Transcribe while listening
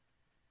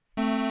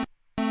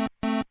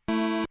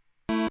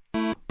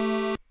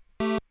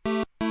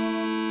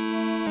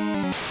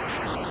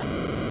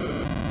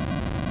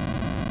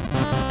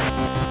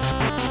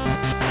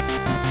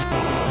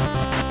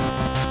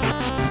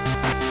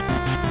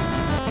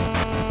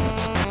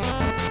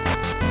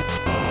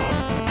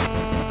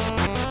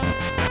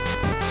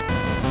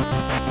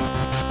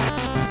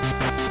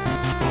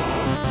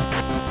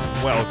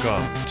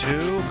Welcome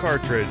to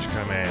Cartridge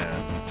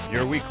Command,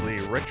 your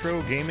weekly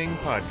retro gaming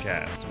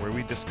podcast where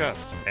we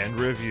discuss and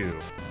review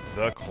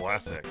the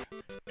classic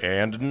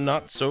and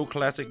not so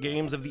classic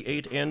games of the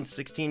 8 and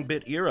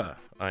 16-bit era.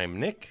 I'm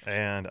Nick.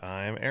 And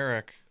I'm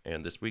Eric.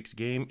 And this week's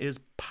game is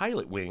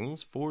Pilot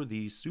Wings for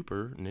the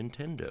Super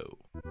Nintendo.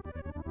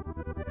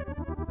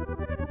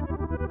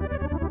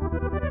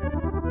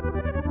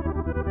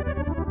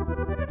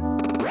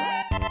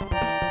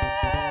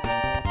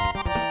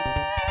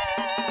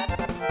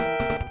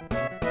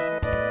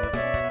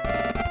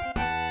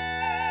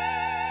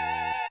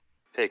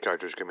 Hey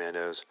Cartridge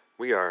Commandos,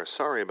 we are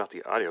sorry about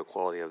the audio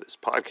quality of this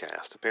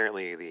podcast.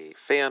 Apparently the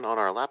fan on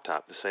our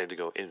laptop decided to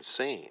go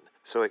insane,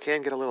 so it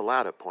can get a little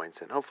loud at points,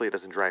 and hopefully it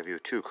doesn't drive you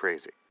too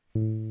crazy.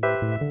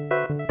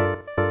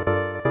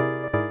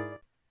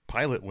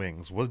 Pilot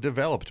Wings was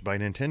developed by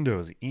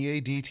Nintendo's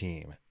EAD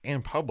team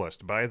and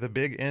published by the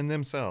Big N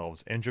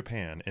themselves in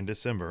Japan in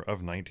December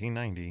of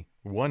 1990,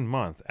 1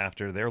 month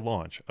after their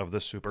launch of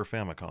the Super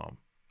Famicom.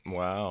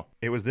 Wow.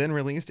 It was then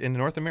released in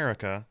North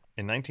America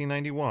in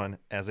 1991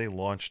 as a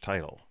launch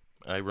title.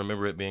 I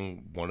remember it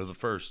being one of the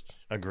first.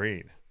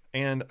 Agreed.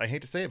 And I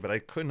hate to say it, but I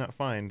could not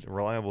find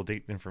reliable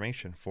date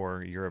information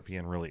for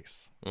European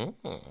release.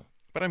 Mm-hmm.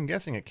 But I'm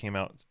guessing it came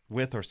out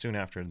with or soon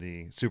after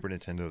the Super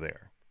Nintendo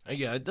there.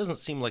 Yeah, it doesn't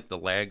seem like the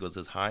lag was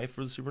as high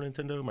for the Super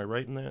Nintendo. Am I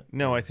right in that?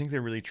 No, I think they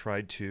really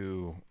tried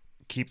to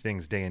keep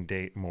things day and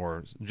date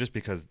more, just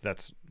because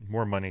that's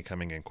more money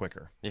coming in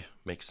quicker. Yeah,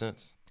 makes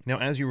sense. Now,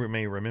 as you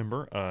may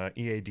remember,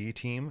 EAD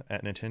team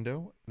at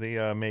Nintendo,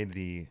 they made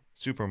the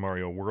Super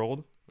Mario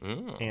World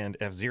and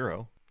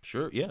F-Zero.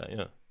 Sure,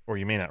 yeah. Or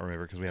you may not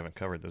remember because we haven't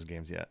covered those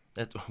games yet.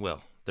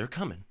 Well, they're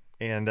coming.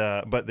 And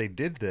but they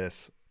did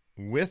this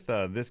with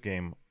this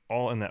game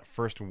all in that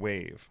first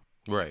wave.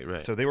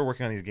 Right. So they were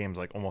working on these games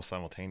like almost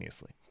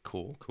simultaneously.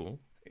 Cool.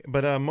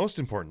 But most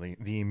importantly,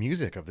 the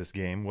music of this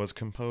game was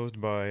composed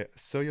by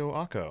Soyo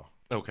Ako.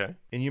 Okay.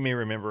 And you may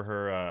remember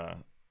her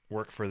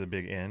work for the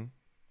Big N,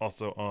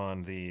 also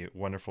on the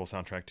wonderful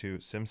soundtrack to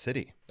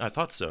SimCity. I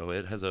thought so.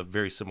 It has a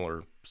very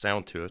similar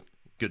sound to it.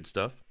 Good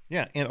stuff.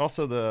 Yeah, and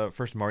also the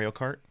first Mario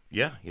Kart.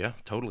 Yeah,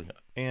 totally.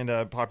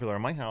 And popular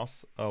in my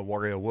house,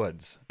 Wario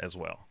Woods as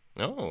well.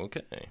 Oh,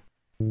 okay.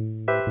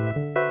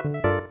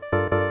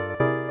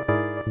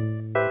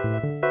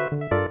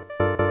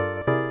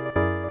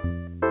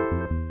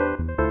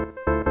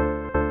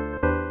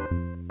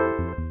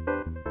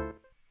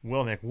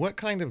 Well, Nick, what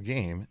kind of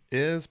game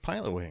is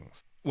Pilot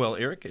Wings? Well,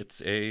 Eric,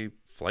 it's a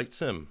flight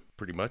sim,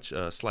 pretty much,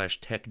 slash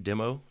tech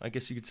demo, I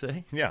guess you could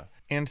say. Yeah,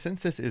 and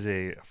since this is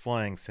a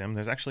flying sim,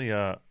 there's actually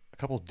a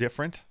couple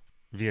different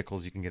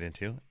vehicles you can get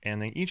into,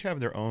 and they each have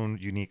their own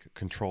unique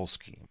control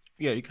scheme.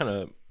 Yeah, you kind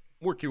of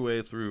work your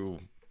way through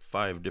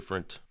 5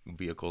 different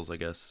vehicles, I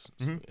guess,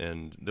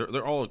 and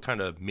they're all kind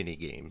of mini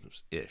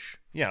games-ish.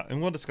 Yeah,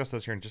 and we'll discuss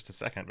those here in just a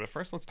second, but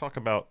first let's talk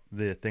about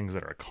the things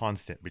that are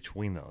constant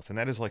between those, and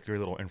that is like your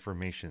little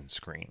information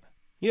screen.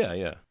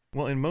 Yeah.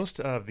 Well, in most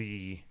of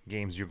the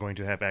games, you're going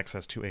to have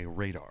access to a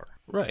radar.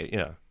 Right,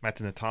 yeah. That's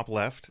in the top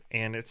left,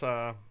 and it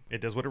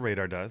does what a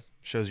radar does,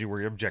 shows you where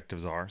your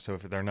objectives are, so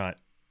if they're not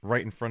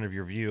right in front of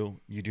your view,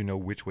 you do know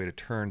which way to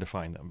turn to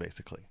find them,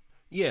 basically.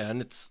 Yeah,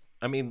 and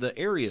the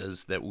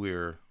areas that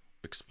we're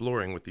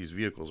exploring with these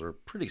vehicles are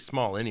pretty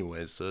small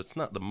anyways, so it's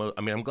not the most.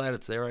 I mean, I'm glad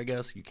it's there, I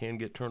guess. You can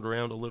get turned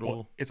around a little.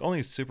 Well, it's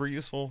only super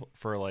useful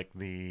for like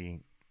the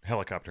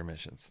helicopter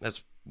missions.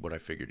 That's what I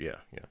figured,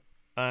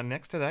 yeah.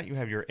 Next to that, you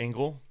have your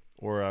angle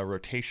or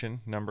rotation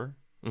number.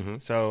 Mm-hmm.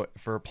 So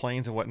for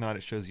planes and whatnot,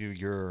 it shows you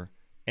your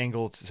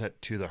angle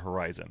set to the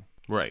horizon.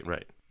 Right.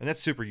 And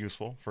that's super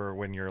useful for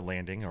when you're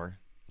landing or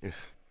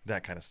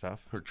that kind of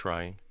stuff. Or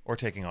trying. Or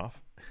taking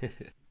off.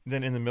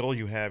 Then in the middle,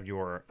 you have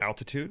your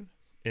altitude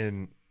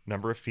in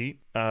number of feet.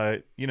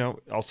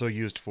 Also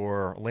used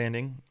for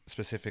landing,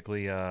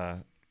 specifically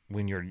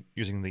when you're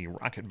using the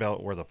rocket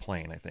belt or the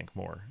plane, I think,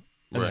 more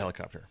than the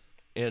helicopter.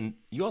 And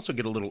you also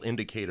get a little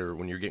indicator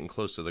when you're getting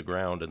close to the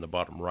ground in the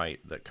bottom right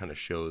that kind of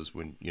shows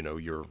when,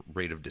 your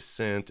rate of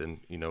descent and,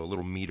 a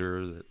little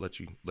meter that lets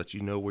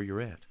you know where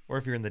you're at. Or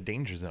if you're in the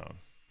danger zone.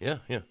 Yeah.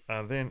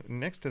 Then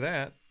next to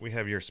that, we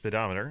have your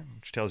speedometer,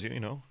 which tells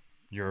you,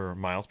 your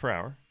miles per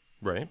hour.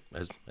 Right,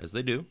 as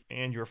they do.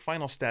 And your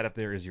final stat up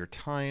there is your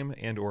time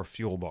and or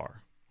fuel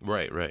bar.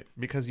 Right.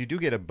 Because you do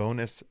get a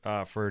bonus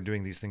for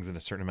doing these things in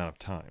a certain amount of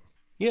time.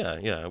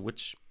 Yeah,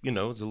 which,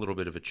 is a little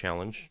bit of a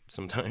challenge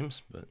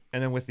sometimes. But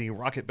And then with the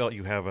rocket belt,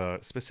 you have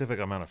a specific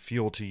amount of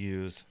fuel to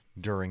use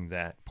during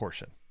that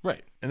portion.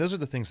 Right. And those are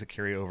the things that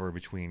carry over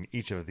between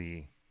each of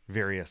the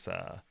various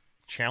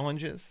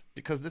challenges,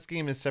 because this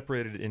game is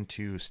separated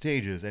into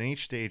stages, and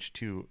each stage,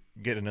 to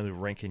get another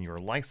rank in your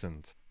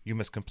license, you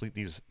must complete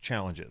these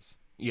challenges.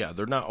 Yeah,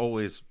 they're not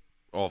always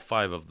all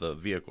 5 of the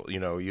vehicle.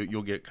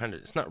 You'll get kind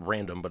of, it's not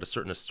random, but a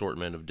certain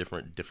assortment of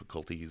different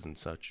difficulties and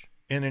such.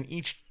 And in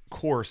each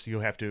course,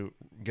 you'll have to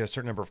get a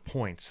certain number of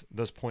points.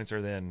 Those points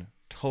are then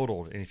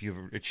totaled, and if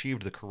you've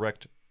achieved the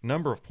correct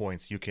number of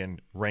points you can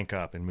rank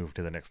up and move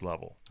to the next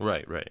level.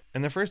 Right, right.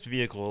 And the first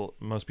vehicle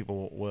most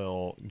people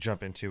will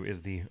jump into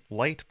is the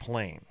light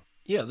plane.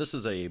 Yeah, this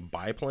is a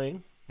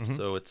biplane,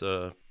 so it's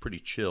a pretty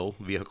chill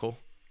vehicle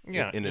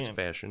Yeah, in its and,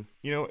 fashion.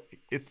 You know,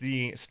 it's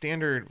the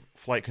standard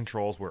flight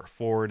controls where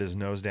forward is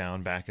nose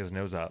down, back is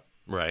nose up,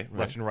 Right,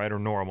 left right. and right are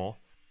normal,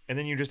 and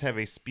then you just have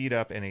a speed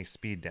up and a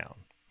speed down.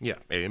 Yeah,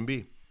 A and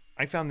B.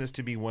 I found this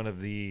to be one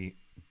of the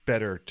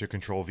better to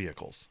control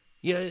vehicles.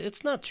 Yeah,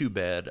 it's not too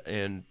bad,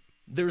 and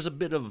there's a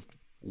bit of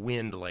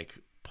wind like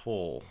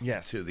pull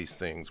Yes. to these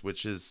things,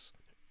 which is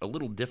a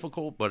little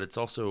difficult, but it's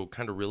also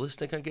kind of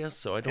realistic, I guess.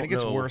 So I don't And it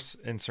gets know. worse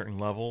in certain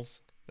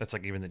levels. That's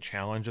like even the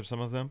challenge of some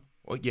of them.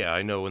 Well, yeah,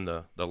 I know in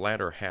the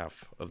latter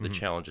half of the Mm-hmm.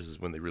 challenges is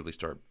when they really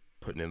start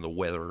putting in the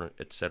weather,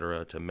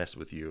 etc., to mess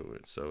with you.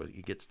 So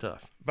it gets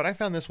tough. But I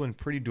found this one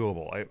pretty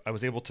doable. I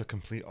was able to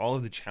complete all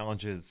of the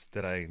challenges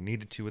that I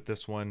needed to with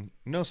this one.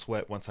 No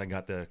sweat once I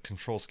got the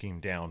control scheme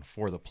down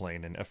for the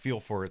plane and a feel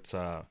for its,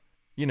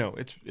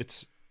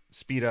 it's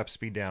speed up,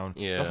 speed down.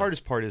 Yeah. The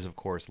hardest part is, of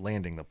course,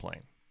 landing the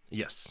plane.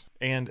 Yes.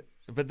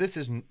 But this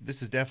is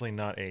definitely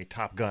not a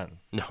Top Gun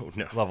No,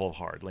 no. level of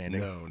hard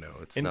landing. No,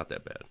 it's And- not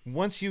that bad.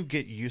 Once you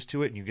get used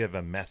to it and you give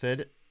a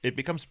method, it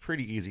becomes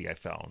pretty easy, I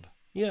found.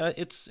 Yeah,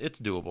 it's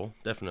doable,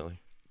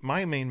 definitely.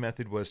 My main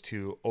method was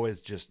to always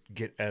just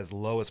get as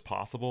low as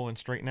possible and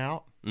straighten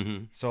out.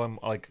 Mm-hmm. So I'm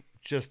like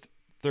just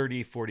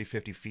 30, 40,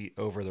 50 feet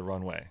over the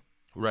runway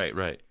Right,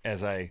 right.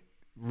 as I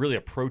really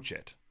approach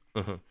it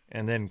Uh-huh.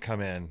 and then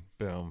come in,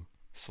 boom,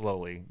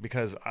 slowly.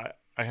 Because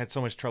I had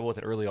so much trouble with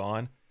it early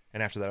on.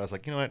 And after that, I was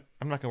like, you know what?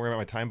 I'm not going to worry about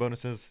my time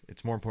bonuses.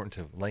 It's more important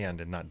to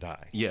land and not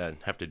die. Yeah, and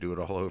have to do it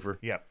all over.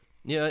 Yep.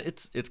 Yeah,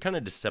 it's kind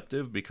of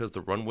deceptive because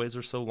the runways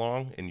are so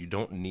long and you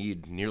don't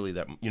need nearly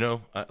that.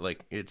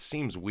 Like it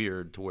seems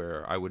weird to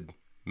where I would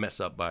mess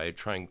up by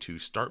trying to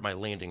start my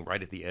landing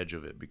right at the edge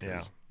of it because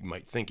Yeah. you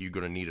might think you're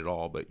going to need it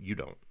all, but you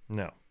don't.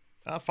 No.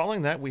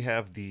 Following that, we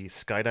have the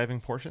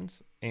skydiving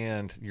portions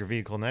and your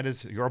vehicle, and that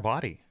is your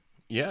body.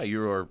 Yeah,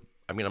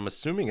 I'm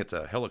assuming it's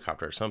a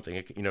helicopter or something.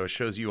 It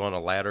shows you on a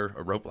ladder,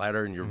 a rope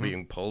ladder, and you're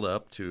being pulled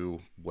up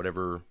to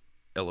whatever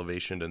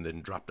elevation and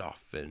then dropped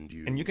off. And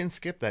And you can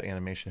skip that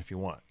animation if you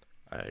want.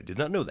 I did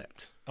not know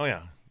that. Oh,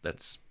 yeah.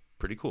 That's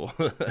pretty cool.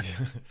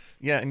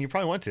 Yeah, and you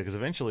probably want to because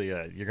eventually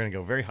you're going to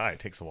go very high. It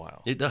takes a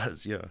while. It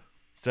does, yeah.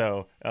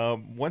 So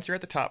once you're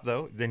at the top,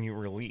 though, then you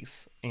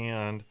release,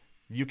 and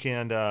you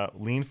can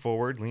lean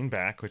forward, lean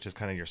back, which is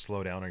kind of your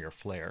slow down or your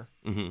flare.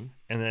 Mm-hmm.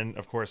 And then,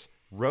 of course,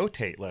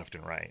 rotate left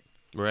and right.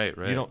 Right.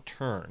 You don't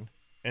turn.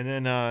 And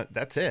then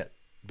that's it,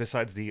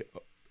 besides the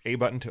A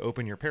button to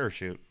open your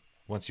parachute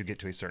once you get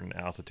to a certain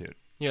altitude.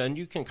 Yeah, and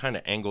you can kind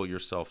of angle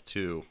yourself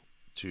too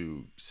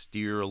to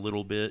steer a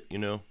little bit,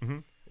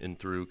 and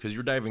through because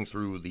you're diving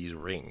through these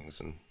rings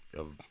and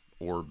of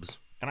orbs.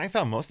 And I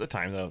found most of the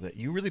time, though, that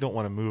you really don't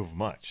want to move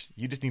much.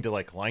 You just need to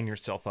line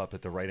yourself up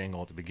at the right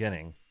angle at the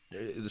beginning.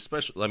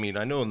 Especially,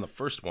 I know in the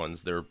first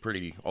ones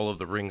all of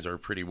the rings are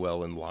pretty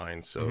well in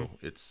line, so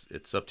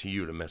it's up to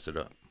you to mess it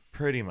up.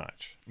 Pretty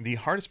much. The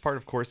hardest part,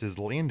 of course, is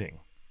landing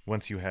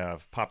once you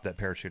have popped that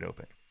parachute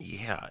open.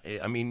 Yeah,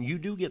 you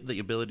do get the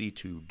ability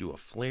to do a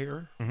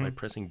flare by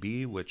pressing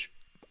B, which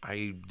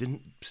I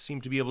didn't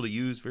seem to be able to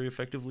use very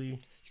effectively.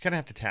 You kind of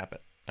have to tap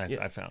it,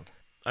 Yeah. I found.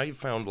 I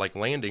found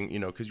landing,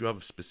 because you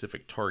have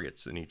specific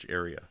targets in each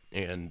area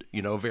and,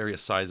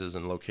 various sizes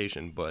and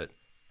location. But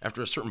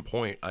after a certain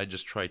point, I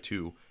just try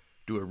to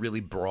do a really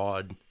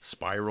broad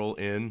spiral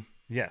in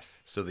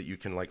Yes. so that you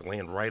can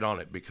land right on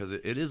it because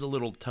it is a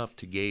little tough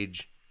to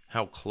gauge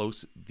how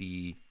close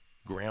the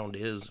ground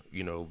is,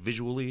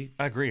 visually.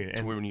 I agree. To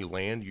And where when you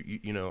land,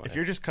 if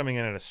you're just coming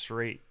in at a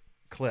straight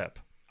clip,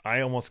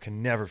 I almost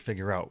can never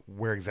figure out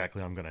where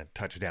exactly I'm going to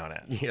touch down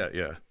at.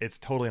 yeah. It's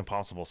totally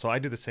impossible. So I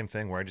do the same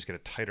thing where I just get a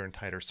tighter and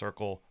tighter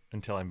circle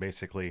until I'm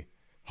basically,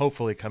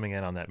 hopefully, coming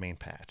in on that main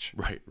patch.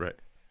 Right.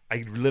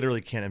 I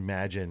literally can't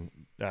imagine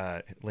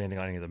landing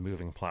on any of the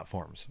moving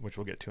platforms, which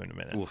we'll get to in a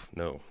minute. Oof,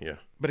 no, yeah.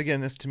 But again,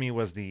 this to me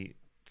was the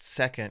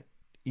second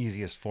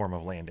easiest form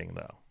of landing,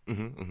 though.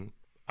 Mm-hmm.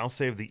 I'll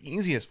save the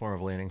easiest form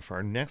of landing for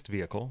our next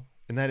vehicle,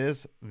 and that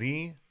is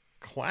the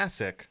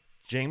classic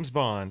James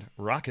Bond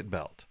rocket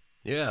belt.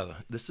 Yeah,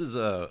 this is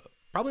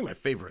probably my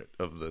favorite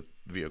of the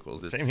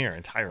vehicles. Same here,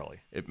 entirely.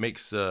 It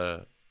makes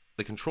the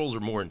controls are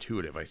more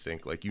intuitive, I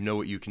think. What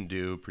you can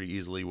do pretty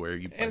easily where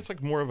you... And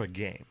it's more of a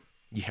game.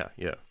 Yeah.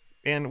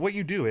 And what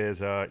you do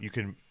is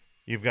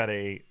you've got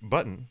a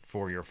button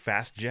for your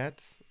fast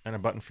jets and a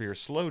button for your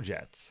slow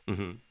jets.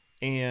 Mm-hmm.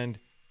 And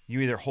you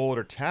either hold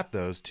or tap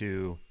those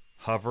to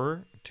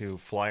hover, to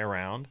fly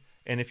around.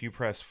 And if you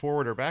press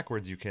forward or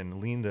backwards, you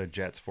can lean the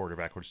jets forward or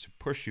backwards to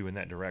push you in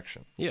that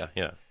direction. Yeah.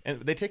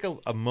 And they take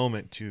a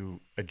moment to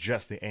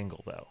adjust the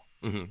angle, though.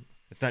 Mm-hmm.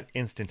 It's not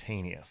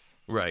instantaneous.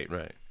 Right.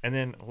 And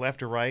then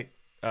left or right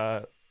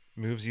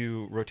moves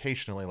you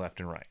rotationally left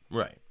and right.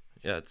 Right.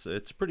 Yeah,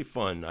 it's pretty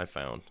fun, I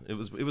found. It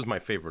was my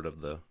favorite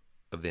of the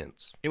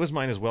events. It was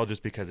mine as well,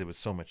 just because it was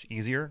so much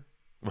easier.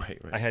 Right.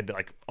 I had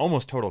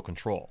almost total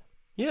control.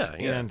 Yeah.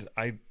 And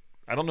I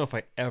I don't know if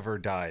I ever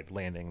died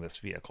landing this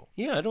vehicle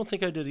Yeah, I don't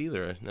think I did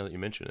either, now that you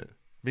mention it.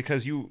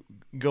 because you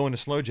go into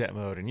slow jet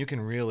mode and you can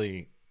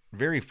really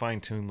very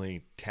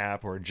fine-tunedly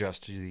tap or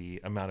adjust the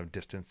amount of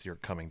distance you're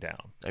coming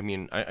down. I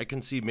mean, I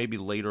can see maybe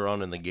later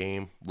on in the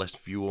game, less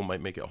fuel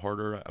might make it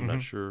harder. I'm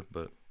not sure,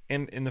 but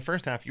And in the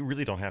first half, you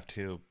really don't have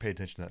to pay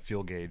attention to that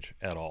fuel gauge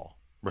at all.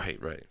 right.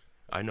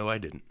 I know I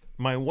didn't.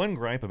 My one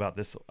gripe about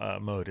this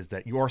mode is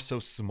that you are so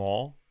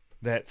small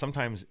that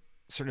sometimes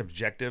certain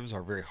objectives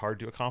are very hard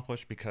to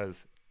accomplish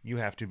because you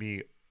have to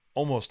be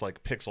almost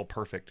like pixel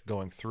perfect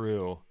going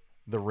through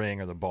the ring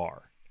or the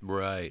bar.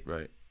 Right.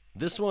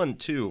 This one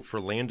too,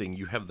 for landing,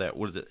 you have that,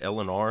 what is it, L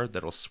and R,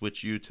 that'll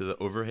switch you to the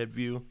overhead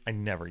view. I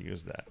never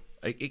use that.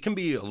 It can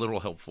be a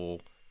little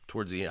helpful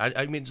towards the end.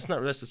 I mean, it's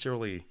not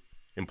necessarily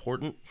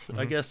important,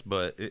 I guess,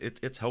 but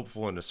it's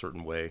helpful in a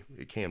certain way.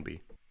 It can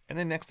be. And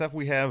then next up,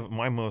 we have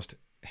my most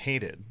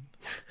hated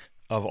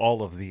of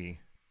all of the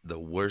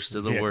worst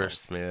of the vehicles.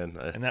 worst, man.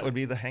 And that would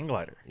be the hang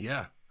glider.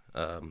 Yeah.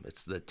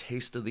 It's the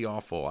taste of the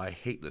awful. I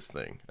hate this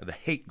thing. The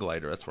hate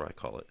glider, that's what I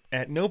call it.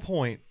 At no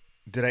point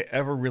did I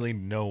ever really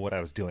know what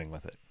I was doing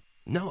with it.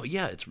 No,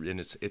 yeah,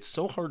 it's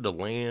so hard to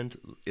land.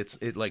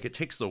 It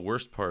takes the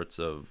worst parts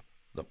of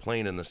the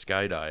plane and the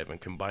skydive and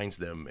combines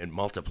them and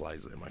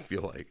multiplies them, I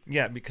feel like.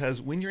 Yeah,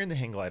 because when you're in the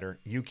hang glider,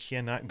 you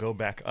cannot go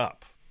back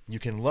up. You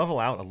can level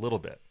out a little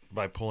bit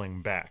by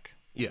pulling back.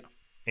 Yeah.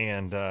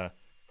 And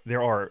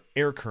there are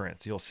air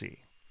currents you'll see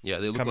Yeah,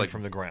 they look coming like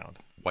from the ground.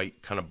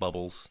 white kind of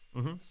bubbles,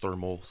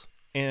 thermals.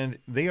 And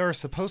they are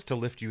supposed to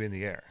lift you in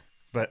the air.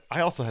 But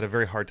I also had a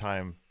very hard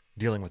time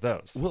dealing with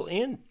those. Well,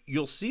 and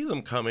you'll see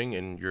them coming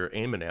and you're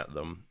aiming at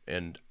them.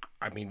 And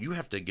I mean, you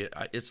have to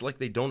it's like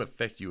they don't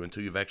affect you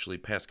until you've actually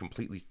passed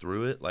completely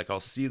through it. Like I'll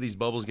see these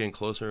bubbles getting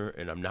closer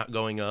and I'm not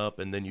going up.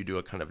 And then you do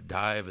a kind of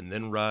dive and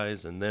then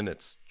rise. And then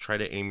it's try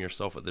to aim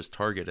yourself at this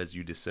target as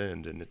you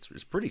descend. And it's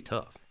pretty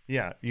tough.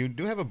 Yeah, you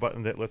do have a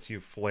button that lets you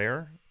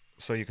flare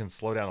so you can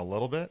slow down a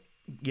little bit.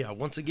 Yeah,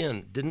 once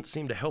again, didn't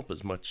seem to help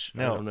as much.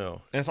 No. I don't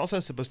know. And it's also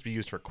supposed to be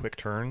used for quick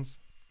turns.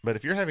 But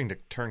if you're having to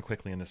turn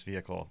quickly in this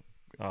vehicle,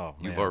 oh,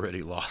 man. You've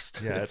already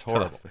lost. Yeah, it's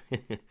tough.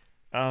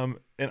 horrible.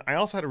 And I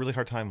also had a really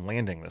hard time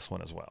landing this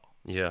one as well.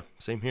 Yeah,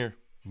 same here.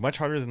 Much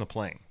harder than the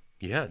plane.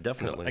 Yeah, 'Cause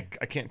definitely.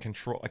 I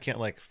can't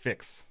like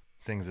fix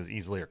things as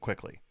easily or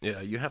quickly.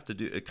 Yeah, you have to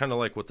do it kind of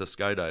like with the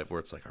skydive where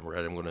it's like, all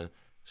right, I'm going to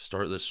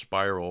start this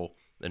spiral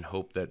and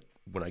hope that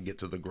when I get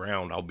to the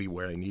ground, I'll be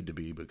where I need to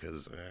be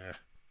because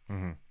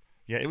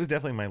Yeah, it was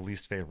definitely my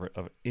least favorite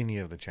of any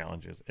of the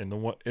challenges, and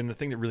the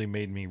thing that really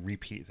made me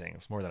repeat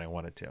things more than I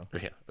wanted to.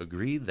 yeah,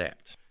 agree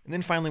that. And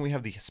then finally, we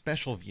have the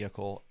special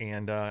vehicle,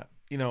 and I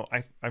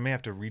may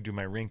have to redo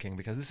my ranking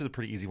because this is a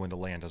pretty easy one to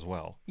land as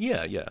well.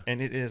 Yeah.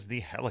 And it is the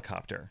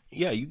helicopter.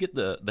 Yeah, you get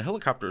the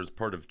helicopter is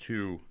part of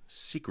two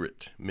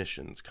secret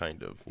missions,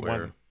 kind of, where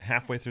One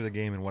halfway through the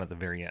game and one at the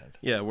very end.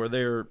 yeah,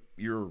 where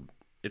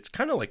it's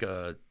kind of like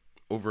a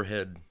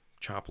overhead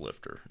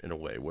choplifter in a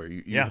way, where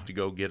you Yeah. have to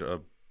go get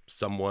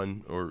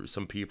someone or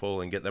some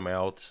people and get them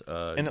out.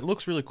 And it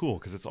looks really cool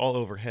because it's all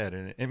overhead,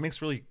 and it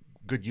makes really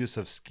good use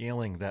of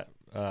scaling that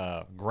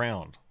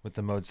ground with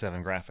the Mode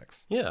 7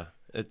 graphics. Yeah,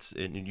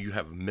 and you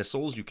have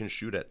missiles you can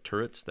shoot at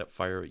turrets that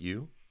fire at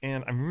you.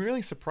 And I'm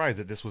really surprised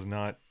that this was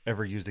not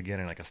ever used again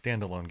in like a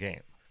standalone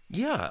game.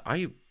 Yeah,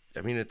 I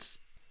mean it's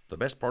the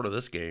best part of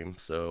this game,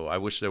 so I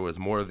wish there was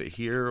more of it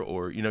here.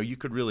 Or you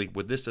could really,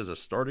 with this as a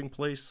starting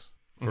place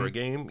for a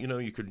game,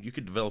 you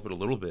could develop it a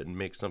little bit and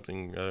make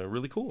something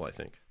really cool, I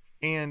think.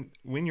 And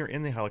when you're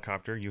in the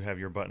helicopter, you have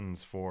your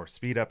buttons for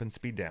speed up and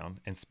speed down,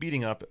 and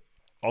speeding up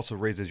also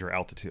raises your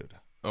altitude.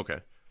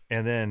 Okay.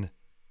 And then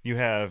you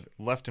have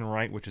left and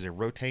right, which is a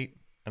rotate,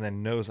 and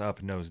then nose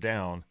up, nose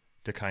down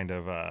to kind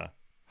of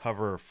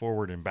hover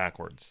forward and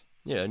backwards.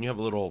 Yeah, and you have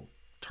a little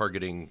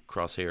targeting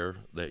crosshair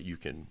that you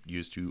can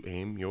use to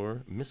aim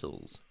your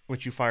missiles,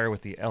 Which you fire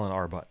with the L and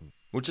R button.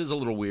 which is a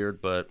little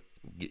weird, but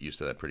get used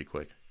to that pretty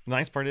quick. The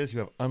nice part is you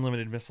have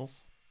unlimited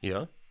missiles,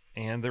 Yeah.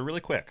 and they're really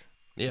quick.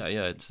 Yeah,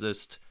 it's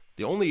just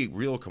the only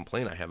real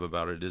complaint I have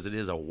about it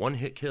is a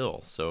one-hit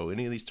kill. So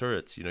any of these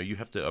turrets, you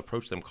have to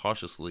approach them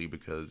cautiously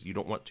because you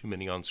don't want too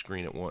many on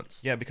screen at once.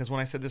 Yeah, because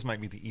when I said this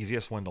might be the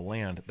easiest one to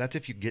land, that's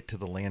if you get to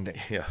the landing.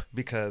 Yeah.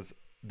 Because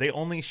they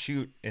only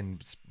shoot in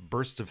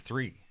bursts of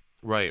 3.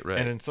 Right.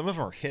 And then some of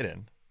them are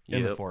hidden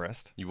in the Yep.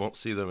 forest. You won't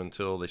see them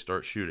until they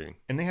start shooting.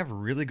 And they have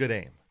really good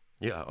aim.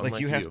 Yeah, Like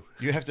unlike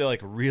you have to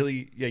like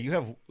really, you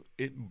have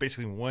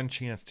basically one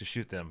chance to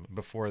shoot them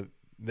before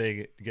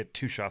they get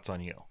 2 shots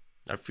on you.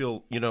 I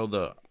feel,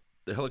 the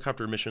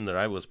helicopter mission that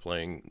I was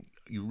playing,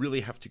 you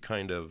really have to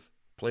kind of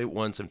play it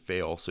once and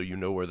fail so you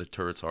know where the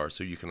turrets are,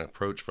 so you can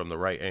approach from the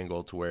right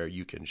angle to where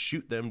you can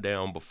shoot them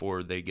down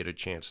before they get a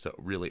chance to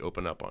really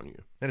open up on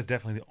you. That is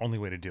definitely the only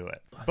way to do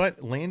it.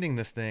 But landing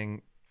this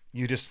thing,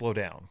 you just slow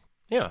down.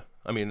 Yeah,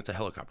 I mean, it's a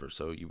helicopter,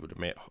 so you would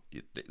imagine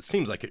it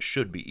seems like it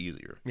should be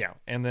easier. Yeah,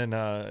 and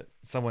then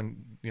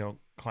someone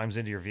climbs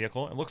into your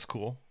vehicle. It looks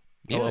cool.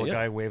 A Yeah, little yeah.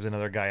 guy waves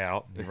another guy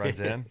out. He runs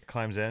in,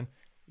 climbs in.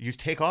 You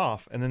take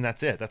off, and then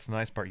that's it. That's the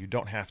nice part. You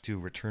don't have to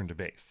return to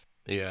base.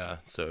 Yeah,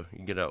 so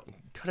you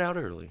cut out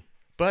early.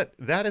 But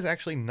that is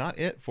actually not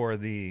it for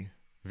the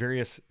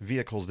various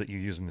vehicles that you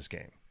use in this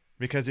game.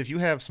 Because if you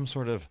have some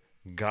sort of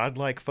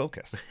godlike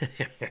focus,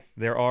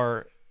 there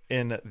are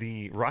in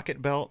the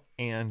rocket belt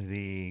and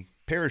the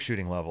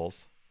parachuting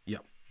levels,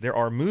 Yep. there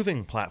are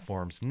moving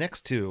platforms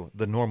next to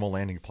the normal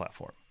landing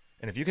platform.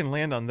 And if you can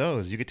land on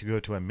those, you get to go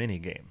to a mini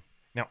game.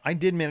 Now, I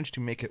did manage to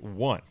make it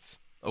once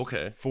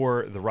Okay.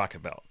 for the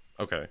rocket belt.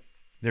 Okay.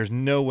 There's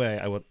no way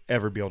I would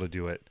ever be able to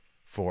do it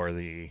for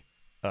the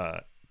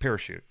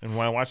parachute. And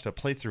when I watched a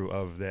playthrough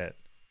of that,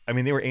 I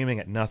mean, they were aiming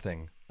at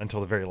nothing until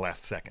the very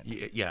last second.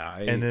 Yeah.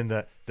 And then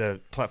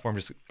the platform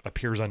just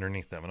appears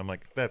underneath them. And I'm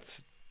like,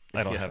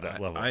 I don't have that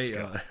level of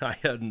skill.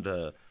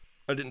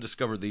 I didn't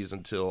discover these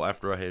until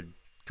after I had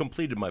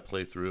completed my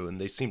playthrough, and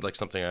they seemed like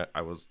something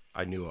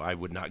I knew I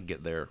would not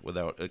get there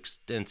without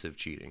extensive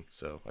cheating.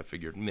 So I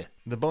figured, meh.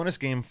 The bonus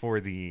game for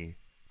the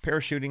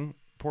parachuting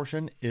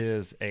portion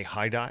is a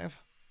high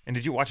dive. And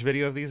did you watch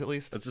video of these at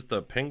least? Is this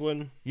the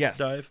penguin Yes.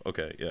 dive?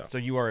 Okay, yeah. So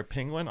you are a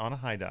penguin on a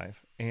high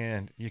dive,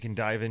 and you can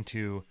dive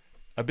into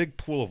a big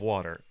pool of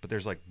water, but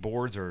there's like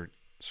boards or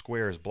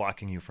squares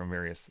blocking you from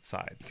various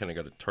sides. Kind of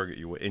got to target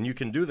you. And you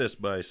can do this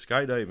by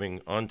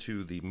skydiving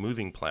onto the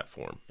moving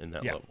platform in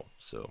that Yeah. level.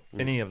 So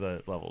Any of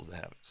the levels that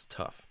have it. it's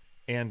tough.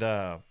 And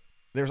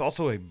there's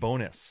also a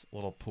bonus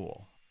little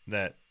pool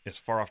that is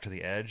far off to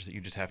the edge that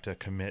you just have to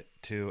commit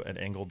to an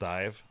angle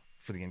dive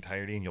for the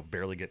entirety, and you'll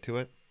barely get to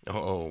it.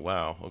 Oh,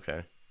 wow.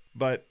 Okay.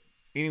 But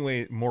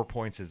anyway, more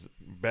points is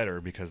better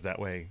because that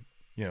way,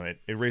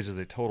 it raises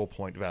the total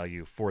point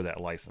value for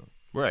that license.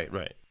 Right,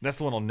 right. That's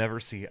the one I'll never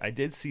see. I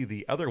did see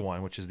the other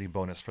one, which is the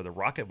bonus for the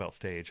rocket belt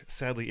stage.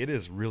 Sadly, it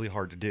is really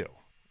hard to do.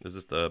 Is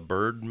this the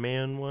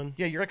Birdman one?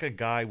 Yeah, you're like a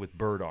guy with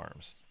bird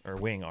arms or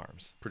wing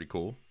arms. Pretty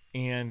cool.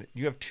 And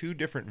you have two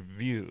different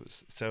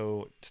views.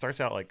 So it starts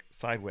out like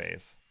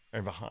sideways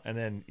and behind, and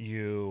then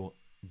you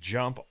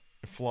jump,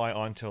 fly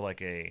onto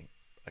like a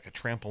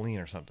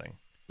trampoline or something.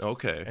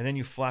 Okay. And then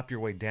you flap your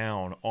way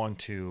down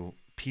onto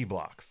P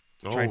blocks,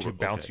 trying to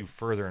bounce okay. you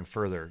further and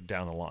further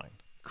down the line.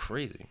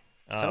 Crazy.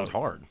 Sounds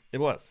hard. It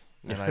was.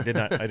 And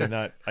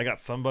I got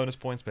some bonus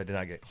points, but I did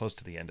not get close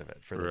to the end of it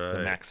for the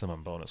Right.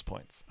 maximum bonus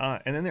points.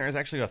 And then there is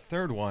actually a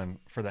third one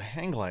for the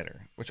hang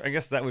glider, which I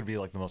guess that would be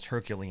like the most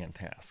Herculean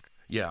task.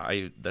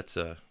 Yeah,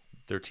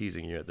 they're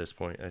teasing you at this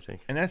point, I think.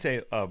 And that's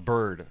a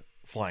bird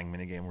flying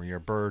minigame where you're a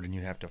bird and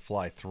you have to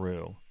fly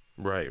through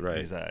Right.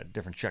 these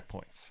different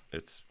checkpoints.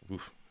 It's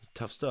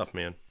tough stuff,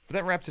 man. But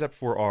that wraps it up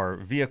for our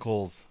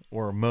vehicles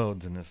or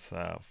modes in this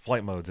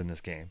flight modes in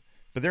this game.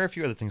 But there are a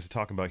few other things to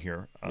talk about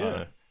here,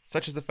 Yeah.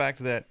 such as the fact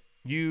that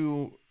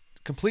you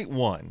complete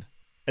one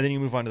and then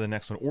you move on to the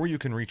next one, or you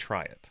can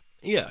retry it.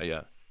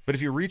 Yeah. But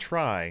if you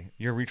retry,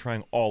 you're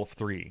retrying all of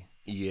three,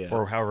 Yeah.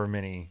 or however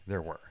many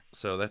there were.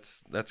 So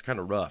that's kind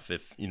of rough.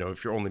 If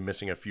you're only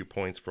missing a few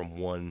points from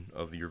one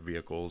of your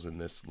vehicles in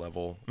this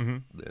level,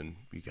 then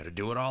you got to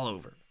do it all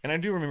over. And I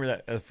do remember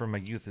that from my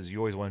youth, is you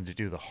always wanted to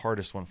do the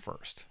hardest one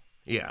first.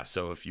 Yeah.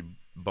 So if you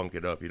bunk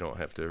it up, you don't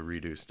have to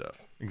redo stuff.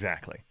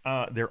 Exactly.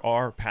 There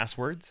are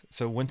passwords.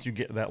 So once you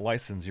get that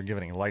license, you're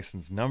given a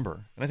license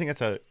number. And I think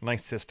that's a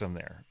nice system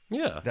there.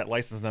 Yeah. That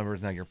license number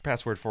is now your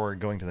password for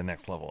going to the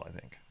next level, I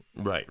think.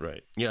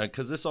 Right. Yeah,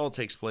 because this all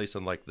takes place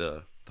on like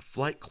the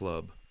flight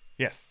club.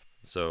 Yes.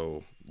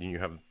 So you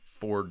have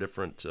 4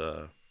 different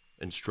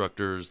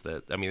instructors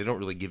that, I mean, they don't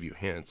really give you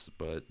hints,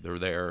 but they're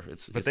there.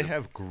 But they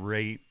have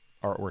great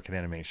artwork and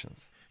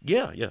animations.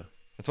 Yeah.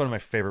 That's one of my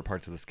favorite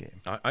parts of this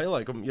game. I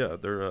like them. Yeah,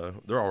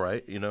 they're all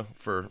right.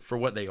 For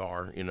what they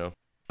are.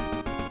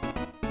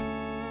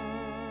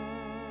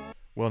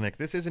 Well, Nick,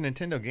 this is a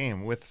Nintendo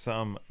game with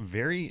some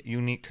very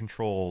unique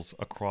controls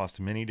across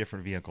many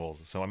different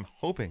vehicles. So I'm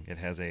hoping it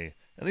has at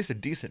least a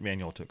decent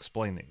manual to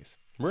explain these.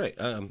 Right.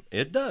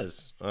 It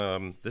does.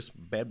 This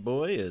bad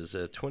boy is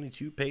a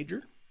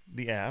 22-pager.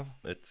 The AV,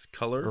 It's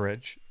color.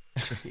 Bridge.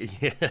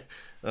 Yeah.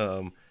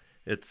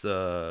 It's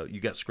you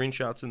got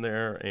screenshots in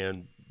there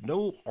and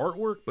no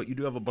artwork, but you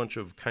do have a bunch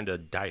of kind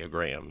of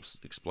diagrams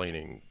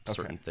explaining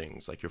certain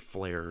things, like your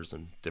flares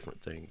and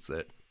different things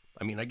that,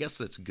 I mean, I guess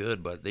that's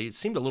good, but they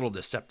seemed a little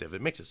deceptive.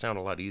 It makes it sound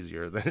a lot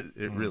easier than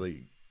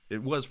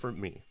it was for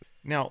me.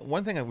 Now,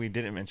 one thing that we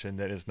didn't mention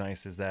that is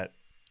nice is that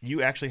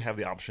you actually have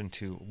the option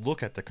to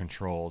look at the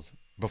controls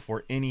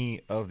before any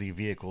of the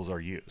vehicles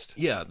are used.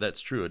 Yeah, that's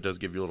true. It does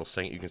give you a little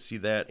saying. You can see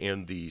that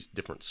and these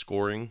different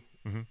scoring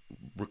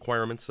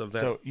requirements of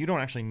that. So you don't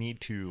actually need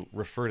to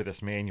refer to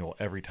this manual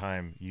every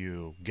time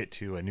you get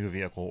to a new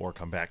vehicle or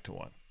come back to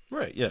one.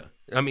 Right, yeah.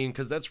 I mean,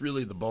 because that's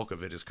really the bulk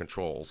of it is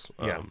controls.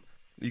 Yeah.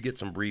 You get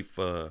some brief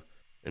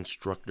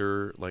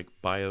instructor, like,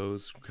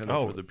 bios kind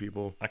of for the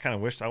people. I kind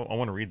of wished I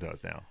want to read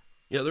those now.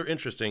 Yeah, they're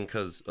interesting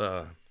because,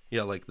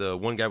 like the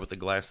one guy with the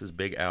glasses,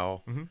 Big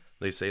Al,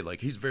 they say, like,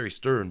 he's very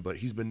stern, but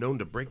he's been known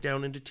to break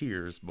down into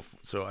tears.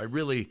 So I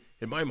really,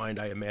 in my mind,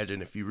 I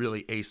imagine if you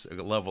really ace a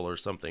level or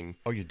something.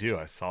 Oh, you do?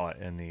 I saw it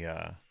in the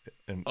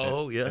in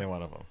yeah. in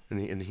one of them.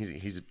 And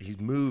he's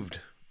moved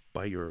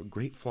by your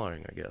great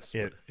flying, I guess.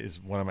 It is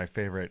one of my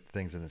favorite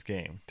things in this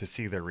game to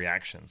see their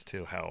reactions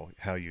to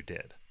how you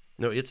did.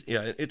 No,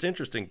 it's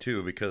interesting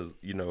too because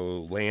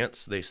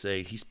Lance, they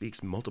say he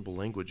speaks multiple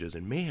languages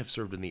and may have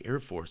served in the Air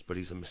Force, but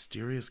he's a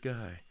mysterious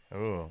guy.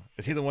 Oh,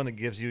 is he the one that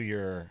gives you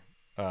your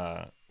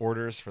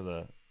orders for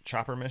the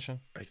chopper mission?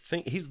 I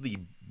think he's the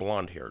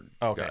blonde-haired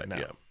guy. No.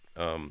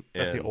 Yeah,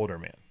 That's the older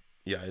man.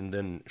 Yeah, and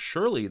then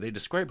Shirley, they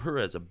describe her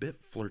as a bit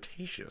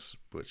flirtatious,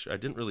 which I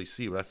didn't really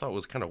see, but I thought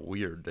was kind of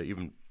weird to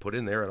even put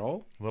in there at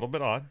all. A little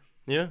bit odd.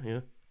 Yeah.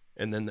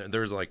 And then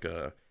there's like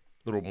a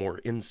little more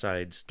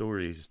inside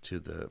stories to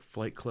the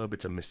flight club.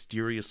 It's a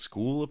mysterious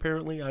school,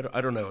 apparently.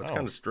 I don't know. It's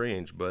kind of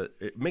strange, but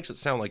it makes it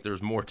sound like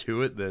there's more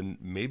to it than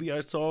maybe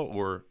I saw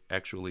or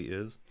actually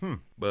is.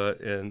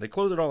 And they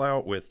close it all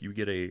out with you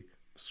get a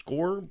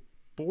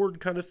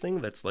scoreboard kind of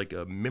thing that's like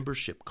a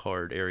membership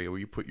card area where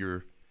you put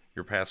your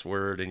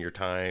password and your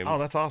times. Oh,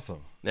 that's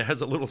awesome. It has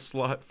a little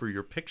slot for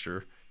your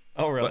picture.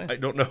 Oh, really? But I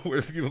don't know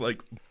if you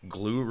like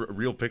glue a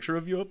real picture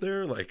of you up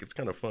there. Like, it's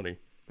kind of funny.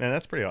 Man,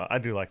 that's pretty awesome. I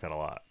do like that a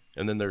lot.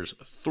 And then there's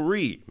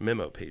 3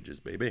 memo pages,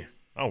 baby.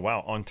 Oh,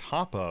 wow. On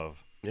top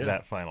of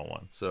that final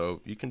one.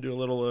 So you can do a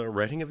little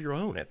writing of your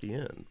own at the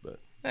end. But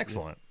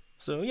excellent. Yeah.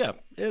 So, yeah,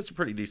 it's a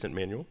pretty decent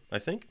manual, I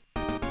think.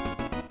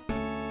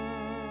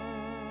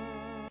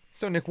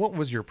 So, Nick, what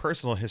was your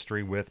personal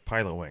history with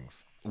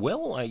Pilotwings?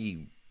 Well,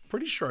 I'm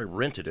pretty sure I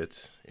rented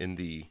it in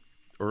the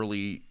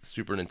early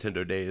Super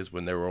Nintendo days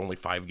when there were only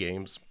 5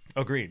 games.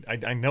 Agreed.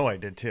 I know I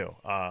did too.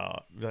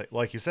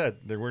 Like you said,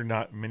 there were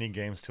not many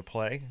games to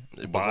play,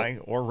 buy,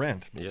 or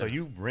rent. Yeah. So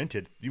you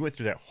rented. You went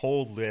through that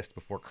whole list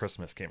before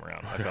Christmas came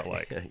around, I felt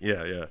like.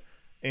 Yeah.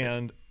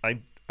 And I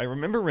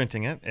remember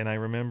renting it, and I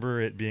remember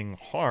it being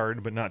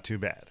hard, but not too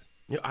bad.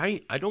 Yeah,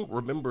 I don't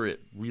remember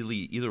it really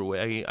either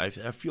way. I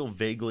feel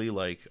vaguely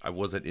like I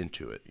wasn't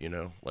into it,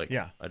 Like,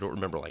 yeah. I don't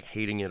remember like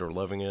hating it or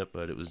loving it,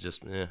 but it was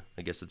just,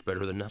 I guess it's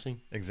better than nothing.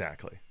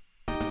 Exactly.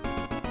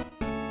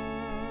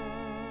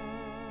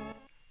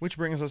 Which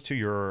brings us to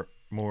your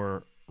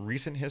more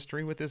recent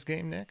history with this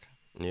game, Nick.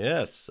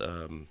 Yes,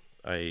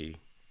 I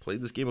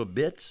played this game a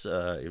bit.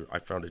 I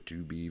found it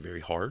to be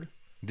very hard.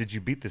 Did you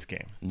beat this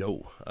game?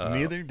 No.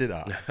 Neither did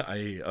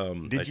I.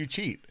 Did you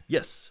cheat?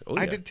 Yes. Oh,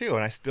 yeah. I did too,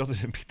 and I still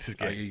didn't beat this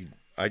game.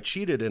 I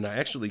cheated, and I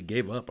actually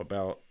gave up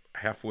about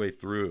halfway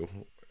through.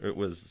 It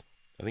was,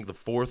 I think, the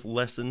 4th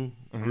lesson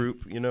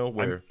group,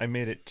 where... I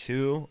made it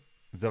to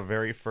the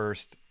very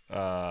first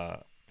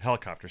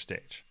helicopter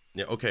stage.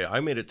 Yeah, okay,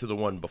 I made it to the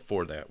one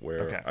before that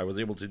where I was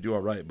able to do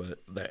all right, but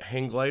that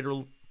hang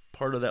glider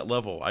part of that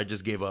level, I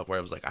just gave up where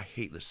I was like, I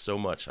hate this so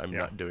much, I'm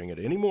not doing it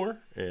anymore.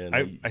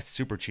 And I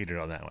super cheated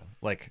on that one.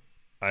 Like,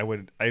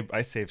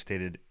 I save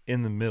stated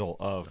in the middle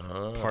of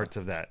parts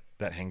of that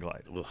hang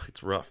glide. Ugh,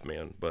 it's rough,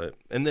 man.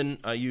 And then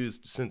I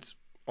used, since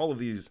all of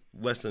these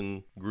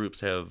lesson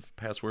groups have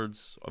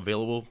passwords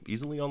available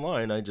easily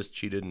online, I just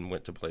cheated and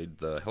went to play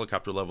the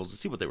helicopter levels to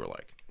see what they were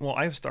like. Well,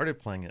 I've started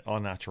playing it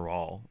on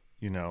natural.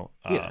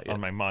 On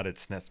my modded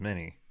SNES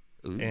Mini.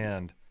 Ooh.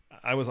 And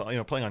I was,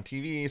 playing on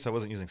TV, so I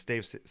wasn't using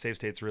save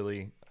states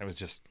really. I was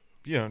just,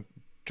 trying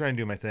to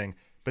do my thing.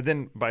 But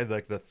then by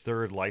the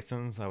 3rd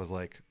license, I was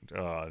like,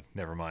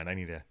 never mind. I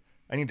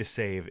need to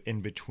save in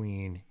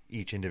between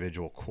each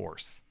individual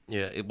course.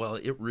 Yeah,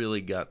 it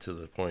really got to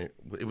the point.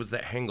 It was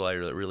that hang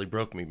glider that really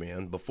broke me,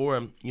 man.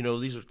 Before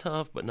these are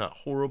tough, but not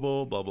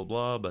horrible, blah blah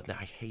blah. But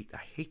I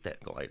hate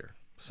that glider.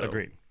 So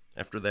agreed.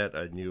 After that,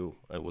 I knew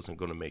I wasn't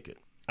going to make it.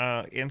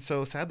 And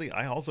so, sadly,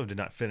 I also did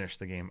not finish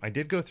the game. I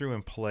did go through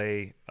and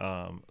play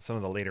some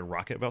of the later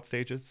Rocket Belt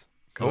stages.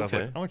 Because I was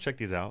like, I want to check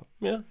these out.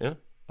 Yeah.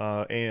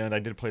 And I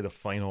did play the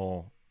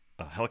final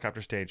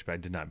helicopter stage, but I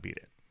did not beat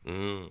it.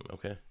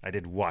 Okay. I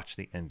did watch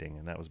the ending,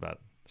 and that was about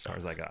as far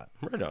as I got.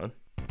 Right on.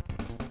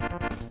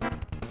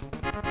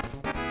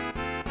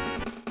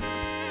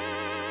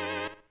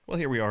 Well,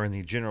 here we are in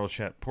the general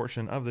chat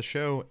portion of the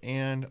show,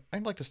 and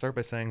I'd like to start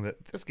by saying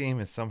that this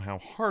game is somehow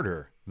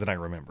harder than I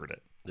remembered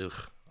it.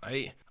 Ugh.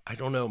 I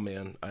don't know,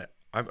 man.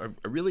 I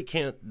really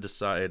can't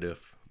decide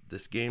if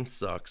this game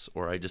sucks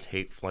or I just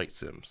hate flight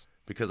sims,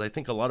 because I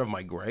think a lot of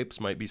my gripes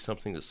might be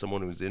something that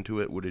someone who's into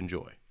it would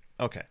enjoy.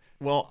 Okay.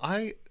 Well,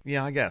 I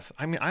guess.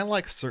 I mean, I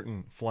like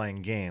certain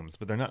flying games,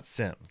 but they're not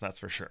sims, that's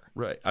for sure.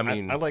 Right. I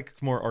mean, I like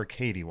more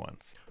arcadey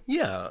ones.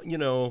 Yeah,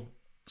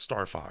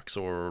 Star Fox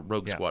or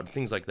Rogue Squad,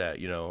 things like that.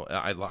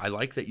 I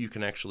like that you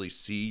can actually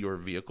see your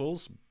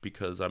vehicles,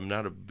 because I'm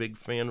not a big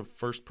fan of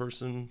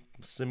first-person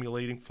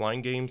simulating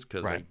flying games,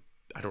 because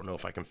I don't know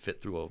if I can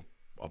fit through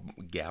a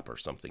gap or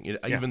something.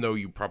 Even though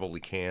you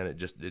probably can,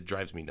 it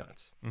drives me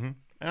nuts. Mm-hmm.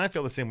 And I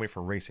feel the same way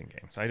for racing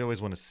games. I'd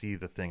always want to see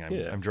the thing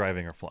I'm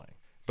driving or flying.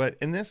 But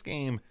in this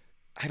game,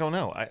 I don't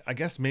know. I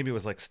guess maybe it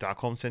was like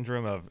Stockholm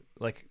Syndrome of,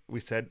 like we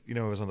said, it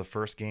was one of the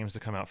first games to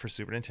come out for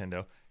Super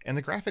Nintendo. And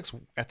the graphics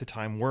at the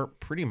time were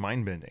pretty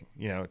mind-bending,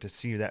 to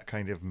see that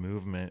kind of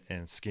movement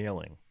and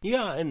scaling.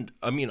 Yeah, and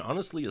I mean,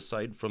 honestly,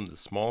 aside from the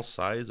small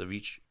size of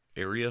each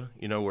area,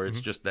 where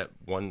it's just that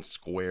one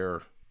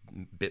square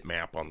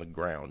bitmap on the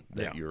ground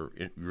that you're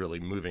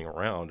really moving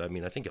around, I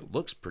mean, I think it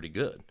looks pretty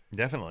good.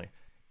 Definitely.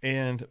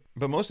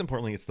 But most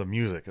importantly, it's the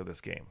music of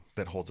this game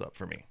that holds up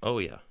for me. Oh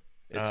yeah,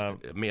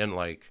 it's man,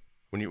 like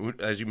when you,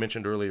 as you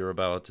mentioned earlier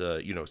about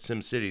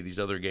SimCity, these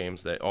other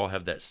games that all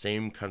have that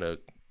same kind of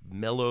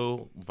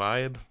mellow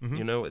vibe.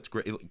 It's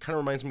great. It kind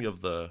of reminds me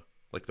of the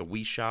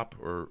Wii Shop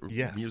or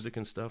Yes. music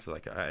and stuff.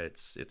 Like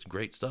it's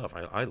great stuff.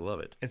 I love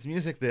it. It's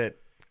music that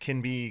can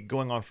be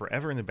going on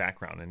forever in the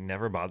background and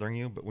never bothering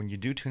you, but when you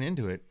do tune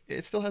into it,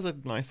 it still has a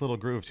nice little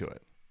groove to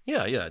it.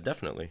 Yeah,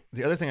 definitely.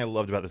 The other thing I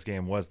loved about this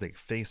game was the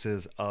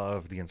faces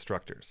of the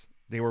instructors.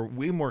 They were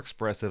way more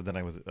expressive than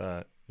I was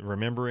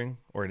remembering,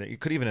 or you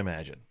could even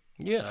imagine.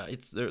 Yeah,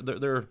 it's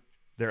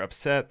They're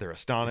upset, they're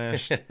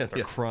astonished, they're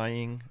Yeah.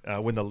 crying.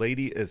 When the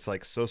lady is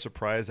like so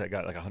surprised I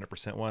got like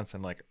 100% once,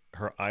 and like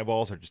her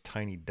eyeballs are just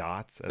tiny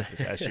dots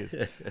as she's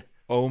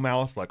oh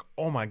mouth, like,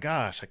 oh my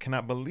gosh, I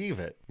cannot believe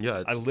it.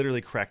 Yeah, I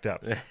literally cracked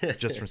up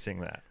just from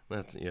seeing that.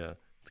 it's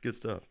good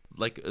stuff.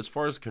 Like as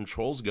far as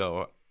controls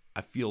go,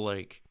 I feel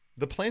like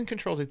The plane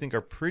controls I think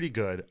are pretty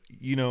good.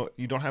 You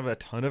don't have a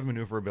ton of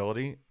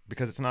maneuverability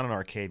because it's not an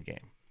arcade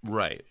game,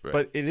 right.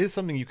 but it is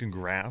something you can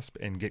grasp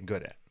and get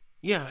good at.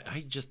 Yeah,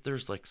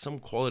 there's like some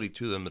quality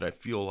to them that I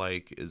feel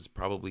like is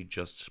probably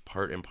just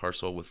part and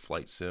parcel with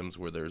flight sims,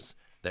 where there's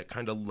that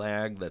kind of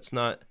lag that's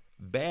not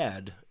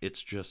bad.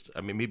 It's just,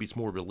 I mean, maybe it's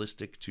more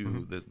realistic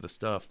to the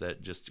stuff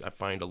that just I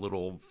find a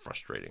little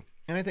frustrating.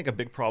 And I think a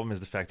big problem is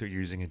the fact that you're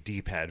using a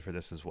D-pad for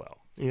this as well.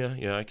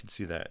 Yeah, I can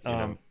see that.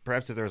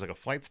 Perhaps if there was like a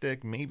flight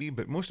stick, maybe,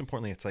 but most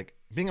importantly, it's like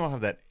being able to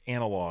have that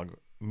analog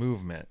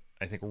movement,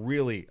 I think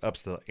really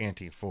ups the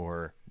ante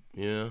for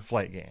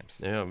flight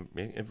games. Yeah,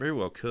 it very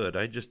well could.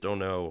 I just don't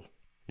know.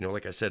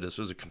 Like I said, this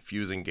was a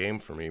confusing game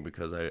for me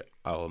because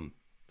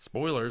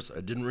spoilers,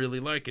 I didn't really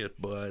like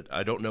it, but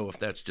I don't know if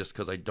that's just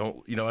because I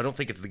don't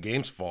think it's the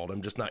game's fault.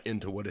 I'm just not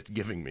into what it's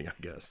giving me, I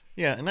guess.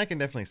 Yeah, and I can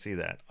definitely see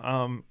that.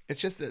 It's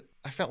just that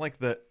I felt like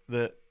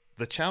the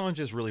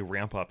challenges really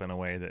ramp up in a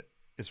way that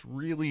is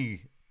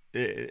really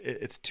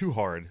it's too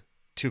hard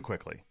too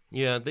quickly.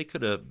 Yeah, they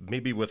could have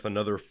maybe with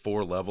another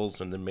 4 levels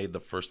and then made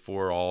the first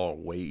 4 all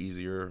way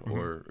easier,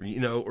 or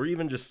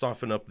even just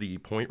soften up the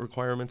point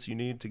requirements you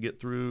need to get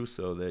through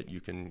so that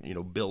you can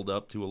build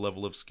up to a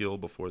level of skill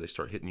before they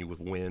start hitting you with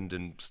wind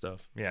and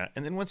stuff. Yeah,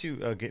 and then once you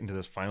get into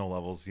those final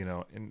levels,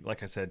 and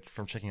like I said,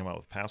 from checking them out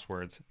with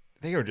passwords,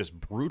 they are just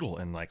brutal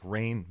and like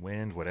rain,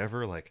 wind,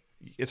 whatever. Like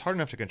it's hard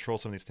enough to control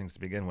some of these things to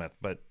begin with,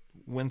 but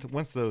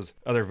once those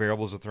other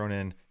variables are thrown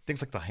in, things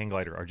like the hang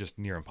glider are just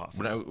near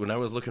impossible. When I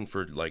was looking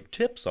for like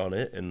tips on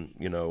it, and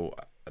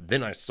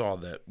then I saw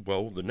that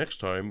the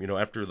next time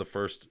after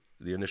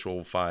the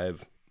initial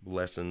 5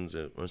 lessons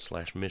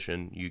 /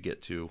 mission you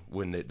get to,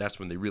 that's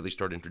when they really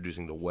start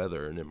introducing the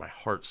weather, and then my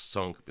heart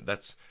sunk.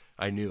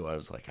 I knew. I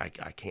was like, I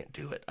can't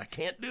do it. I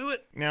can't do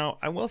it. Now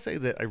I will say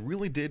that I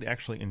really did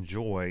actually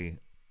enjoy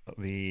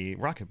the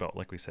rocket belt,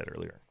 like we said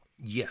earlier.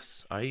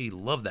 Yes, I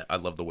love that. I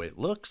love the way it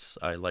looks.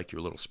 I like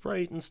your little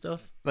sprite and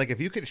stuff. Like if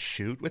you could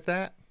shoot with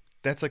that,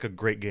 that's like a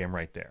great game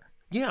right there.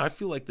 Yeah, I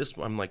feel like this.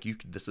 I'm like,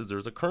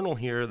 there's a kernel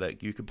here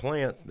that you could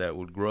plant that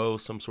would grow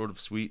some sort of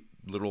sweet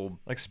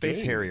little like Space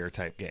game. Harrier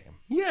type game.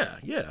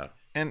 Yeah.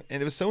 And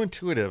it was so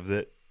intuitive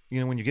that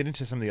when you get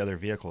into some of the other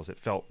vehicles, it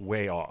felt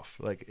way off.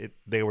 Like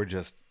they were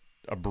just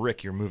a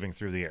brick you're moving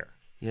through the air.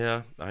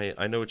 Yeah,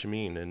 I know what you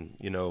mean. And,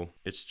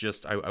 it's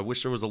just, I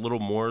wish there was a little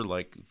more,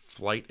 like,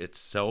 flight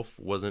itself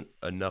wasn't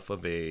enough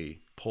of a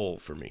pull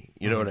for me.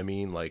 You know what I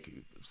mean? Like,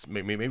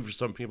 maybe for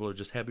some people are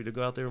just happy to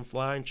go out there and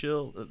fly and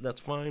chill. That's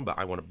fine. But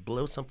I want to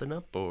blow something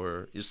up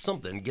or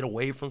something, get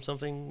away from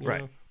something. You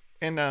know?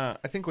 And I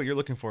think what you're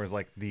looking for is,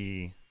 like,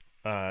 the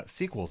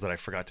sequels that I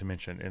forgot to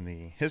mention in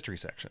the history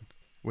section,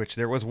 which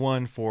there was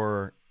one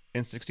for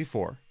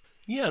N64.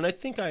 Yeah, and I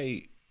think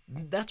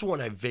that's one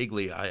I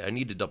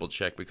need to double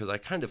check, because I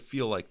kind of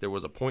feel like there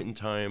was a point in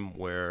time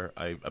where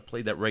I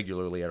played that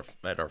regularly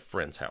at our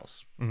friend's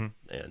house,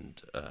 and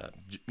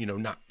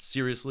not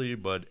seriously,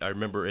 but I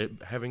remember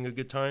it having a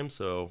good time.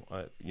 So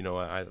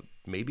I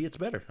maybe it's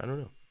better. I don't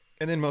know.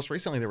 And then most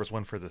recently there was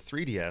one for the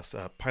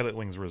 3DS, Pilot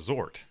Wings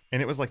Resort,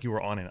 and it was like you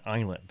were on an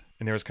island,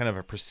 and there was kind of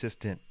a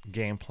persistent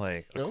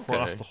gameplay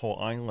across the whole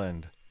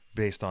island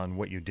based on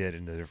what you did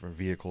in the different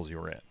vehicles you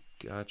were in.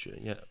 Gotcha.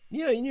 Yeah.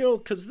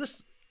 Because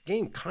this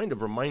game kind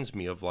of reminds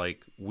me of like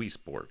Wii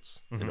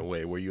Sports in a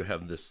way, where you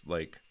have this,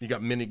 like, you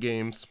got mini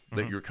games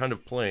that you're kind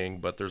of playing,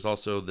 but there's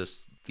also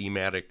this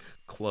thematic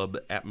club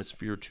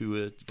atmosphere to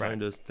it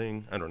kind of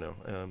thing. I don't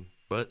know.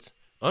 But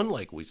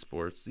unlike Wii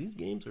Sports, these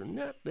games are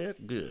not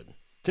that good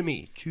to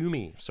me.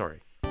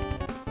 Sorry.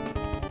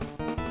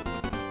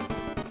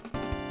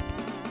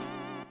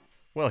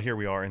 Well, here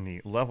we are in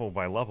the level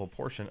by level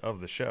portion of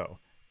the show.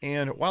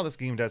 And while this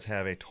game does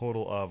have a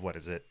total of,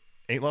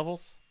 8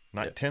 levels?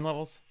 Not 10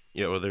 levels?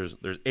 Yeah, well, there's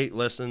 8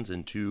 lessons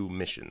and 2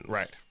 missions.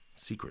 Right.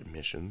 Secret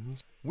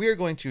missions. We are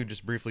going to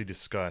just briefly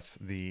discuss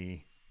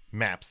the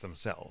maps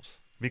themselves,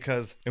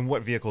 and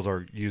what vehicles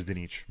are used in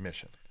each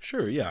mission.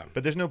 Sure, yeah.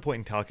 But there's no point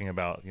in talking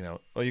about, you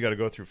got to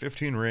go through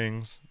 15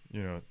 rings,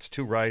 it's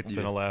 2 rights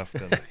and a left.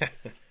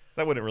 And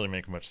that wouldn't really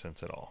make much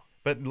sense at all.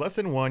 But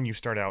lesson 1, you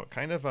start out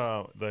kind of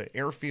the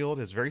airfield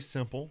is very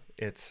simple.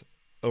 It's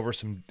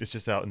it's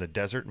just out in the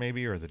desert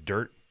maybe, or the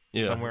dirt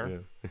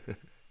somewhere. Yeah.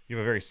 You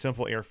have a very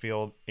simple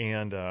airfield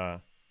and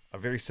a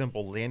very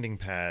simple landing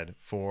pad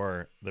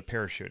for the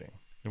parachuting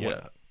and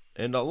whatnot.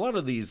 And a lot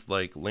of these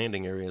like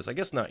landing areas, I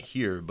guess not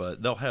here,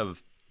 but they'll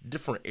have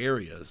different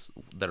areas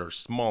that are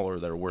smaller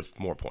that are worth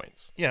more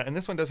points. Yeah, and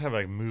this one does have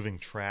a moving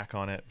track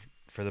on it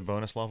for the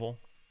bonus level,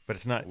 but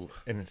it's not,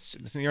 and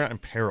you're not in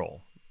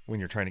peril when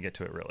you're trying to get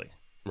to it, really.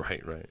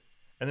 Right.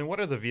 And then what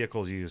are the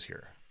vehicles you use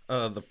here?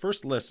 The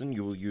first lesson,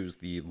 you will use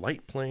the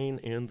light plane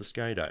and the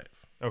skydive.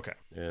 Okay.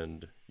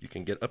 And you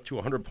can get up to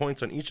 100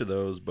 points on each of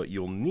those, but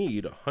you'll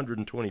need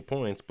 120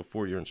 points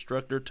before your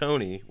instructor,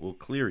 Tony, will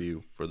clear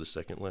you for the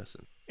second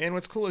lesson. And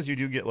what's cool is you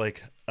do get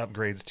like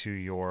upgrades to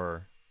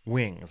your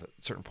wings at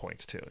certain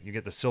points too. You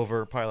get the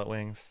silver pilot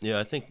wings. Yeah,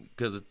 I think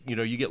because,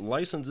 you get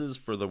licenses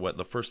for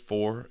the first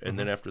 4, and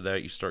then after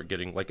that you start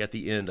getting, like at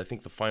the end, I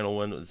think the final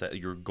one is that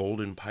your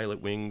golden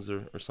pilot wings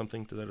or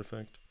something to that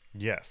effect.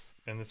 Yes.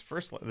 And this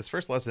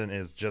first lesson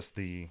is just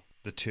the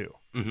 2.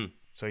 Mm-hmm.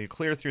 So you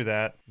clear through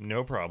that,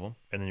 no problem.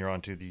 And then you're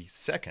on to the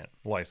second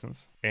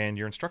license. And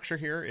your instructor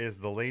here is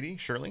the lady,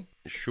 Shirley.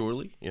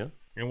 Surely, yeah.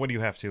 And what do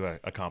you have to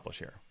accomplish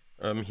here?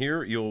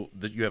 Here you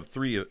have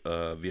 3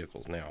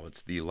 vehicles now.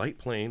 It's the light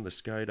plane, the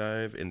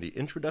skydive, and the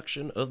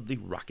introduction of the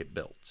rocket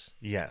belt.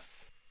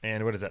 Yes.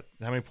 And what is that?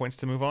 How many points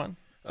to move on?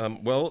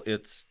 Well,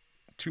 it's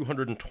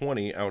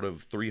 220 out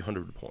of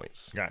 300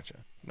 points.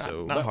 Gotcha.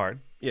 So not hard.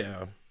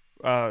 Yeah.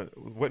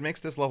 What makes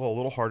this level a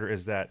little harder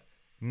is that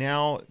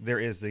now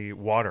the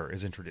water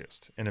is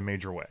introduced in a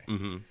major way.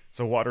 Mm-hmm.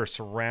 So water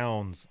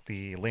surrounds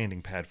the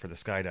landing pad for the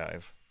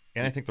skydive,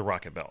 and I think the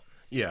rocket belt.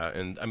 Yeah,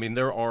 and I mean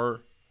there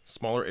are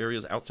smaller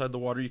areas outside the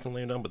water you can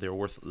land on, but they're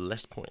worth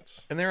less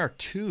points. And there are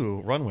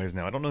 2 runways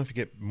now. I don't know if you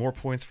get more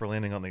points for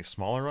landing on the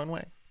smaller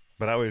runway,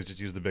 but I always just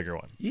use the bigger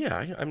one.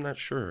 Yeah, I'm not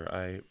sure.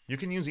 You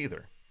can use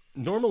either.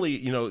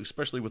 Normally,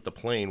 especially with the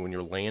plane when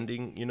you're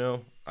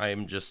landing,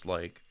 I'm just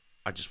like,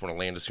 I just want to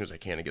land as soon as I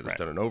can and get this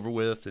done and over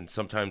with. And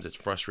sometimes it's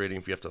frustrating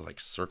if you have to like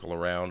circle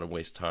around and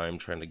waste time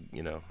trying to,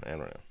 I don't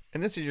know.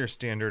 And this is your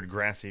standard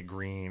grassy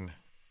green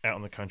out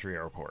in the country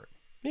airport.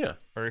 Yeah.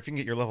 Or if you can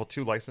get your level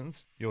 2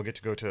 license, you'll get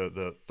to go to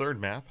the 3rd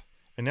map.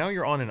 And now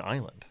you're on an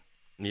island.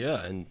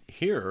 Yeah. And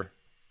here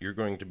you're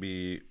going to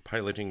be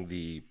piloting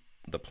the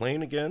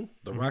plane again,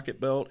 the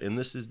rocket belt. And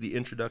this is the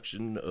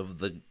introduction of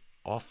the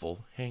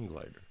awful hang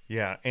glider.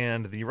 Yeah.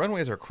 And the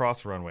runways are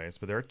cross runways,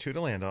 but there are 2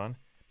 to land on.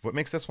 What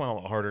makes this one a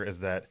lot harder is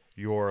that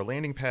your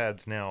landing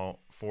pads now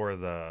for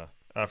the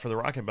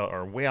rocket belt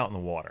are way out in the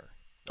water.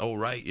 Oh,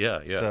 right. Yeah.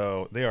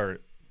 So they are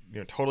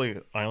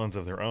totally islands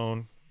of their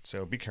own.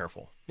 So be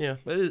careful. Yeah,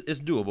 but it's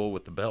doable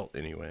with the belt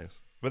anyways.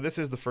 But this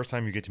is the first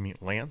time you get to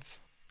meet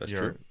Lance. That's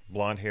your true.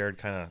 Blonde-haired,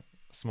 kind of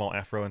small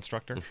afro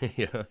instructor.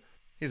 Yeah.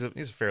 He's a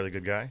fairly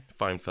good guy.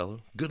 Fine fellow.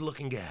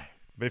 Good-looking guy.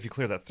 But if you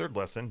clear that 3rd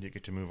lesson, you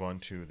get to move on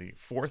to the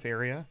 4th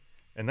area.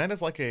 And that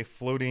is like a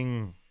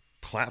floating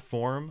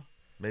platform.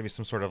 Maybe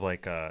some sort of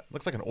like,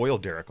 looks like an oil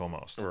derrick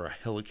almost. Or a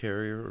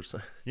helicarrier or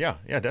something. Yeah,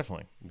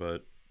 definitely.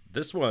 But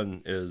this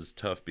one is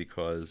tough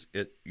because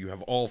you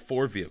have all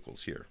 4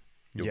 vehicles here.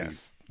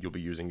 You'll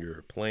be using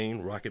your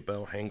plane, rocket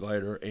belt, hang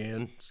glider,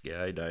 and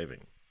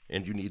skydiving.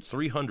 And you need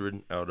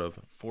 300 out of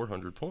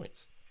 400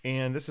 points.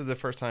 And this is the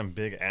first time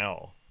Big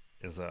Al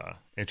is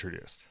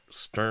introduced.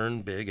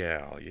 Stern Big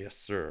Al, yes,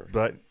 sir.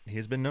 But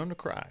he's been known to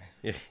cry.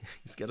 Yeah,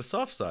 he's got a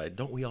soft side,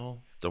 don't we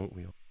all? Don't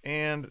we all?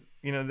 And,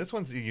 this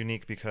one's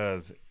unique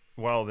because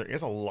while there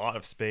is a lot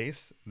of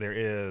space, there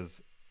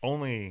is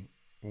only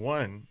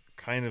one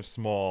kind of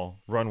small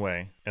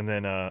runway and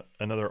then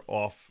another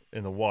off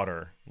in the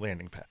water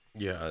landing pad.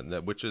 Yeah,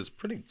 which is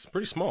pretty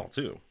small,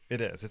 too. It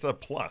is. It's a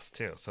plus,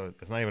 too, so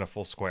it's not even a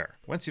full square.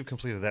 Once you've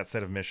completed that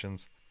set of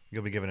missions,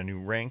 you'll be given a new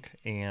rank,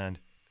 and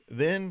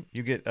then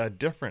you get a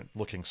different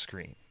looking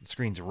screen. The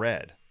screen's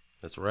red.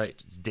 That's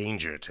right. It's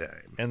danger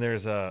time. And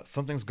there's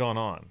something's gone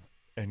on.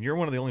 And you're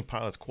one of the only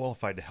pilots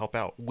qualified to help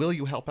out. Will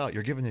you help out?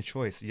 You're given the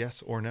choice,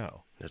 yes or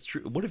no. That's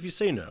true. What if you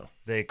say no?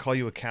 They call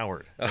you a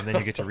coward, and then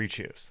you get to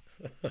re-choose.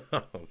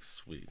 Oh,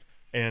 sweet.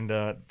 And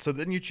so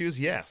then you choose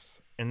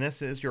yes. And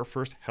this is your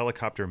first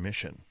helicopter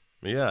mission.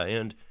 Yeah,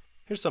 and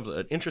here's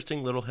an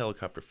interesting little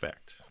helicopter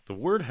fact. The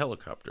word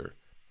helicopter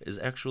is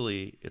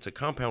actually, it's a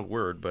compound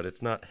word, but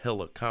it's not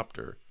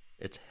helicopter.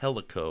 It's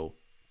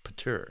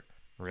helicopter.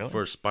 Really?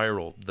 For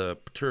spiral. The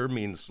pter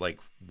means like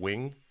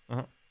wing.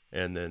 Uh-huh.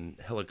 And then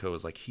helico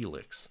is like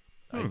helix.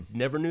 I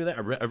never knew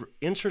that.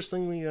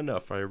 Interestingly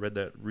enough, I read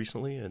that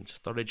recently and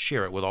just thought I'd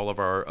share it with all of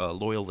our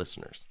loyal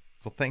listeners.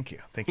 Well, thank you.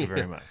 Thank you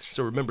very much.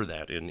 So remember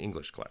that in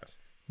English class.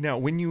 Now,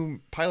 when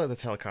you pilot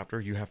this helicopter,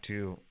 you have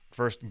to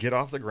first get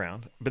off the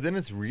ground, but then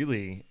it's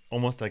really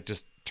almost like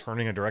just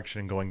turning a direction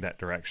and going that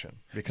direction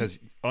because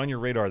on your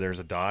radar there's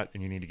a dot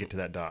and you need to get to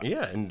that dot.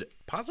 Yeah, and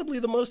possibly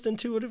the most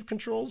intuitive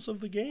controls of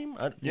the game.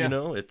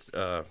 It's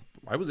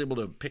I was able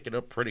to pick it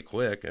up pretty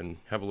quick and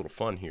have a little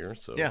fun here.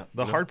 So yeah,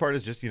 the hard part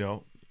is just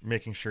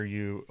making sure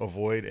you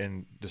avoid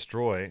and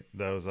destroy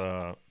those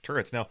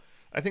turrets. Now,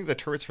 I think the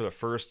turrets for the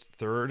first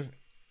third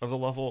of the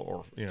level,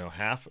 or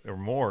half or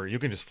more, you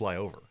can just fly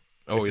over.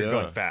 Oh, If you're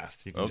yeah. going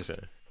fast, you can just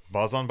Okay.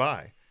 buzz on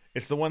by.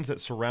 It's the ones that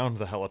surround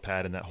the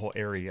helipad in that whole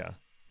area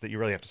that you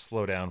really have to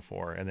slow down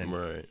for, and then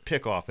Right.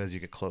 pick off as you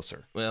get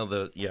closer. Well,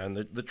 and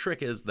the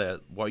trick is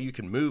that while you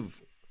can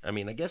move, I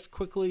mean, I guess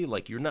quickly,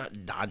 like you're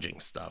not dodging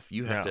stuff.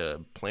 You have No.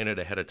 to plan it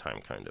ahead of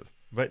time, kind of.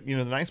 But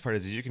the nice part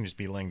is you can just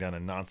be laying down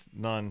a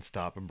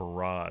non-stop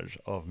barrage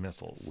of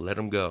missiles. Let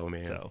them go,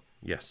 man. So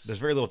yes. there's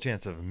very little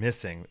chance of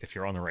missing if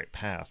you're on the right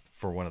path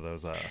for one of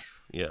those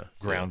Yeah.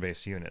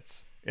 ground-based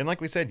units. And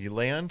like we said, you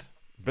land,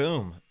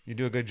 boom, you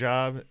do a good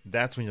job.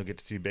 That's when you'll get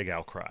to see Big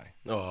Al cry.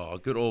 Oh,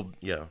 good old,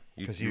 yeah.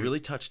 You 'Cause you you- really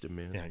touched him,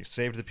 man. Yeah, you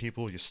saved the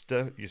people. You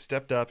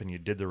stepped up and you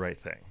did the right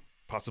thing,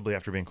 possibly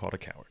after being called a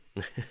coward.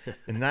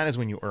 And that is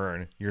when you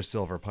earn your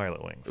silver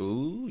pilot wings.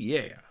 Ooh,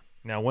 yeah.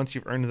 Now, once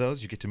you've earned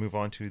those, you get to move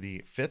on to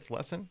the 5th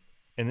lesson,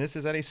 and this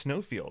is at a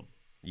snowfield.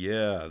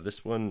 Yeah,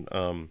 this one,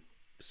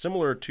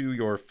 similar to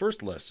your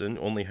first lesson,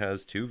 only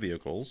has 2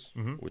 vehicles,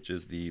 which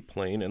is the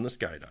plane and the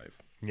skydive.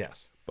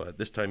 Yes, But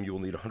this time you will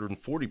need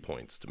 140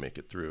 points to make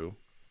it through.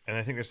 and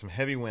I think there's some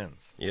heavy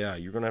winds. Yeah,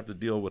 you're going to have to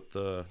deal with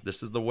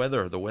this is the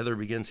weather. The weather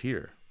begins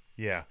here.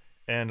 Yeah,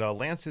 and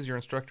Lance is your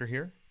instructor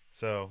here,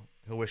 so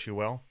he'll wish you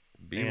well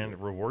and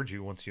reward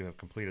you once you have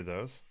completed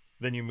those.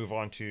 Then you move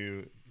on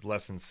to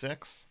lesson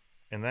 6,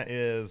 and that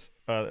is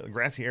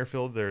grassy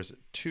airfield. There's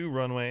 2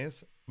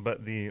 runways,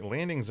 but the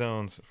landing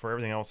zones for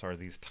everything else are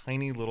these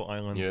tiny little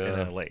islands in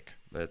Yeah. a lake.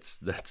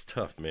 That's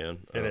tough,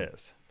 man. It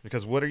is.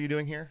 Because what are you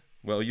doing here?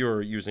 Well,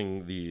 you're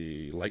using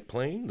the light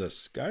plane, the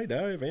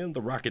skydive, and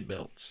the rocket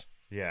belts.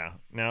 Yeah.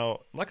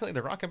 Now, luckily,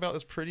 the rocket belt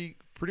is pretty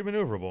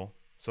maneuverable,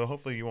 so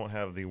hopefully you won't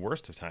have the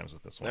worst of times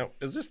with this one. Now,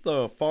 is this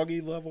the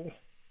foggy level?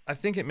 I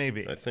think it may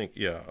be. I think,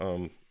 yeah.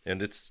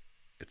 And it's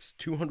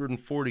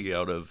 240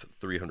 out of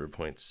 300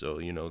 points, so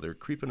they're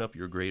creeping up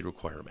your grade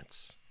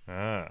requirements.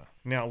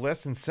 Now,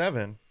 lesson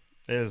 7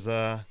 is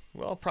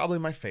probably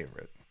my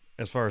favorite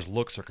as far as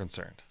looks are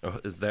concerned. Oh,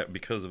 is that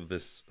because of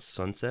this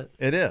sunset?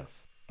 It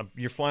is.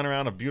 You're flying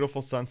around a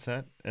beautiful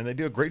sunset, and they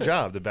do a great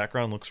job. The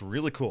background looks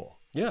really cool.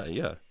 Yeah,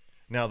 yeah.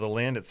 Now, the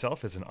land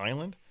itself is an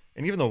island,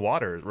 and even the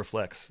water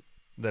reflects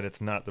that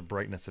it's not the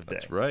brightness of day.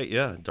 That's right.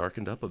 Yeah,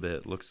 darkened up a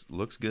bit. Looks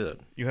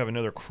good. You have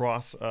another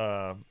cross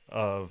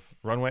of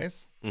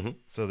runways,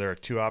 so there are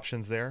 2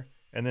 options there,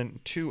 and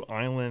then 2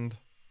 island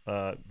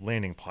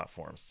landing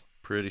platforms.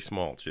 Pretty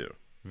small too.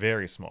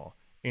 Very small.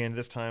 And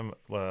this time,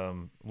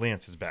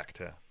 Lance is back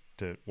to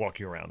walk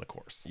you around the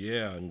course.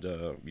 Yeah, and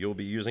you'll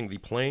be using the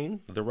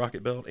plane, the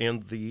rocket belt,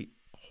 and the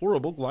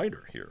horrible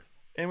glider here.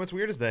 And what's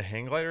weird is the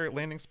hang glider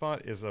landing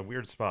spot is a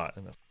weird spot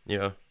in this.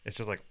 Yeah, It's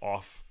just like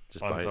off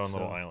just on by its own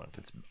itself. little island.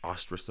 It's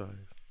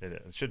ostracized. It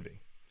is. It should be.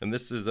 And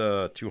this is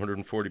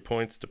 240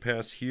 points to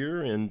pass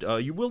here, and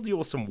you will deal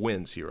with some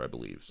winds here, I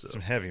believe. So.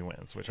 Some heavy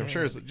winds, which I'm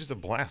sure is just a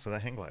blast with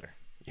that hang glider.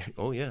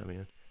 Oh yeah,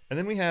 man. And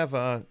then we have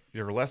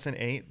your lesson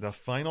 8, the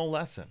final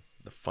lesson.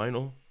 The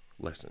final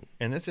lesson.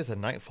 And this is a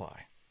night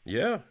fly.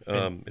 Yeah.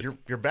 And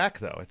you're back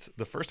though. It's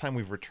the first time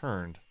we've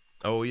returned.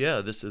 Oh yeah,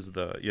 this is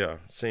the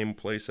same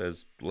place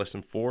as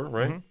lesson 4,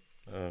 right?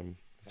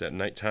 It's at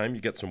nighttime.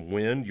 You get some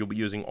wind. You'll be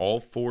using all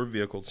 4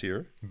 vehicles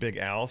here. Big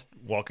Al's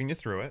walking you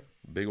through it.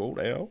 Big old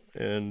Al,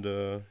 and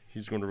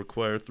he's going to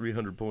require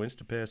 300 points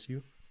to pass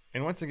you.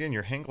 And once again,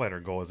 your hang glider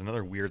goal is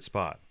another weird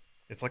spot.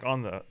 It's like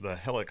on the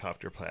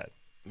helicopter pad.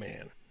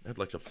 Man, I'd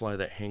like to fly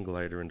that hang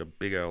glider into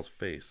Big Al's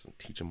face and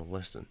teach him a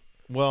lesson.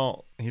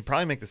 Well, he'd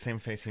probably make the same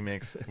face he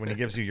makes when he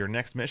gives you your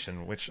next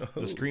mission, which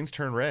the screens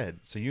turn red.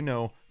 So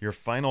your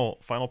final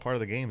part of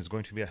the game is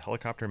going to be a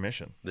helicopter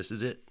mission. This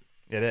is it.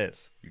 It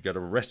is. You got to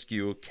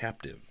rescue a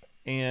captive.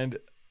 And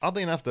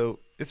oddly enough, though,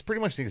 it's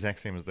pretty much the exact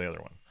same as the other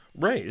one.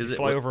 Right. You Is it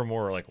fly over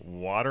more like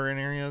water in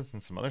areas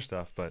and some other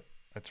stuff, but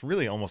it's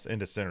really almost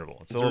indiscernible.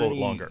 It's a little bit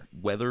longer.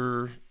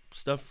 Weather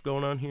stuff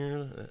going on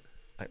here?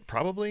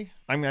 Probably.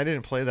 I mean, I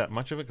didn't play that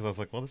much of it because I was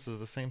like, well, this is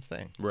the same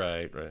thing.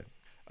 Right.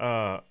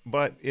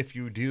 But if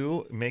you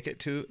do make it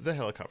to the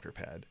helicopter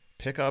pad,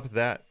 pick up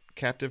that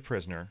captive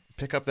prisoner,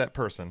 pick up that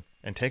person,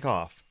 and take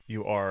off,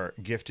 you are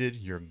gifted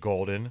your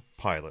golden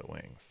pilot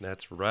wings.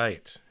 That's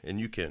right. And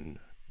you can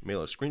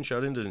mail a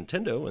screenshot into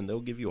Nintendo and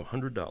they'll give you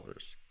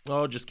 $100.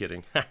 Oh, just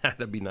kidding.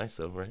 That'd be nice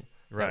though, right?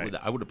 Right.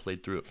 I would have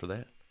played through it for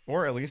that.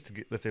 Or at least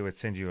if they would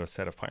send you a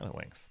set of pilot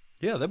wings.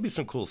 Yeah, that'd be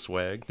some cool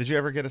swag. Did you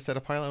ever get a set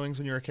of pilot wings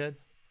when you were a kid?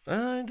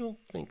 I don't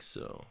think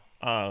so.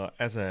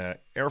 As a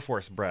Air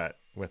Force brat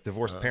with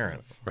divorced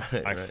parents,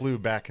 I flew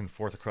back and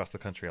forth across the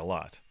country a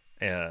lot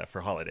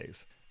for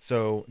holidays.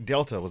 So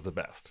Delta was the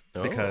best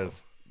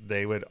because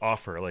they would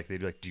offer, they'd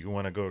be like, do you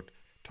want to go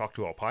talk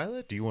to a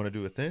pilot? Do you want to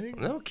do a thing?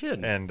 No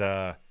kidding. And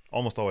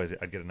almost always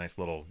I'd get a nice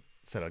little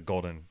set of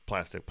golden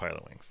plastic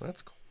pilot wings.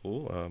 That's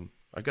cool.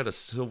 I got a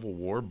Civil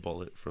War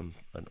bullet from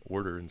an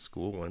order in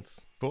school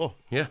once. Cool.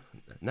 Yeah,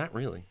 not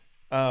really.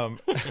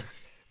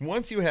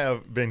 Once you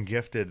have been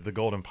gifted the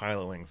golden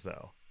pilot wings,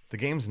 though, the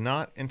game's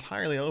not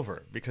entirely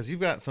over because you've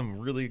got some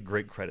really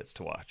great credits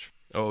to watch.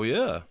 Oh,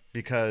 yeah.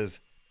 Because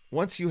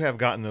once you have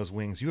gotten those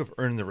wings, you have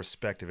earned the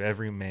respect of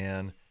every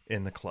man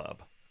in the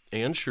club.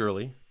 And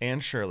Shirley.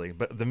 And Shirley.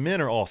 But the men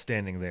are all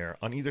standing there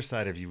on either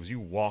side of you as you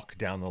walk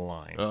down the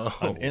line. Oh.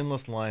 An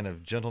endless line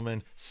of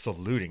gentlemen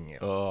saluting you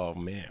Oh,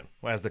 man.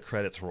 as the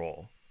credits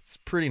roll. It's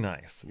pretty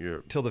nice.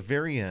 Till the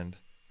very end,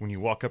 when you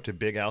walk up to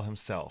Big Al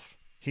himself.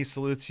 He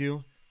salutes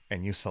you,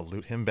 and you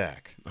salute him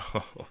back.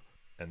 Oh.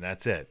 And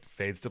that's it.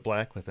 Fades to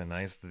black with a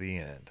nice the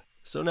end.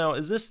 So now,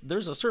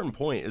 there's a certain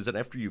point, is that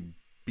after you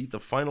beat the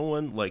final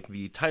one, like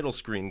the title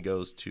screen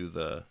goes to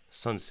the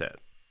sunset.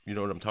 You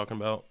know what I'm talking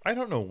about? I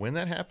don't know when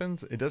that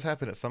happens. It does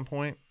happen at some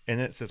point, and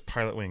it says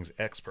Pilotwings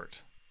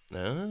Expert.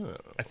 Oh.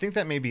 I think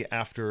that may be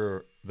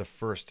after the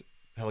first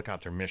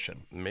helicopter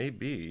mission.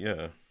 Maybe,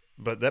 yeah.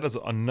 But that is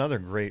another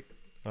great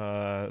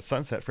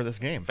sunset for this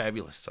game.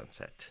 Fabulous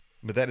sunset.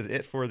 But that is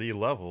it for the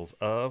levels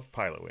of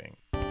Pilotwing.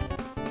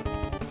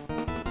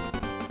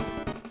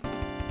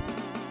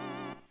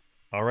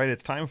 All right,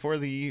 it's time for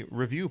the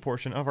review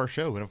portion of our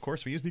show. And of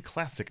course, we use the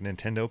classic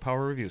Nintendo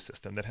Power Review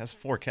system that has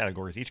 4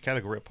 categories. Each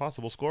category a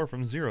possible score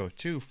from 0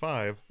 to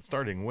 5,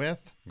 starting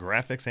with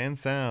graphics and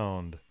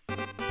sound.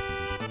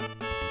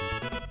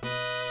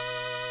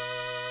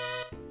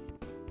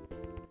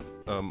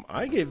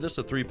 I gave this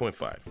a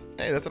 3.5.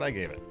 Hey, that's what I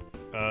gave it.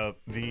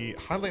 The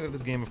highlight of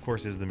this game, of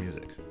course, is the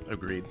music.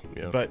 Agreed,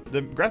 yeah. But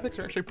the graphics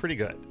are actually pretty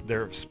good.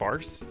 They're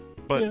sparse,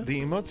 but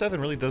the Mode 7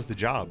 really does the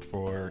job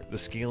for the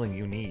scaling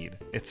you need.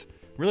 It's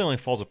really only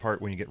falls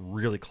apart when you get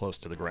really close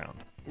to the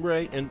ground.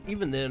 Right, and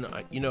even then,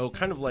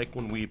 kind of like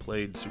when we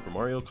played Super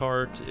Mario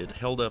Kart, it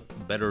held up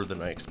better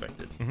than I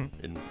expected,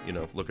 in,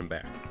 looking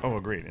back. Oh,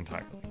 agreed,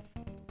 entirely.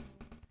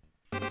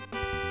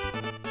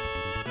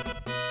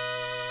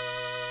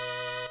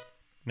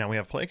 Now we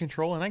have play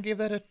control, and I gave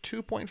that a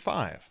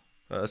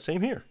 2.5.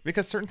 Same here.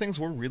 Because certain things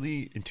were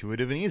really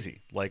intuitive and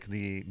easy, like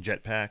the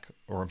jetpack,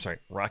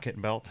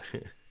 rocket belt,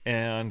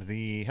 and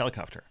the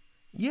helicopter.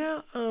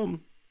 Yeah,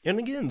 and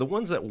again, the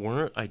ones that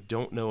weren't, I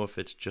don't know if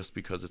it's just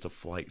because it's a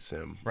flight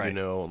sim. Right.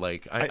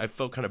 I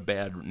felt kind of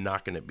bad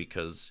knocking it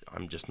because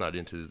I'm just not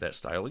into that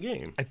style of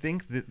game. I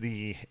think that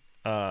the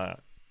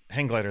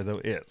hang glider, though,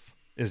 is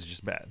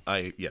just bad.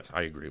 Yes,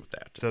 I agree with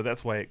that. So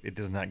that's why it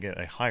does not get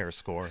a higher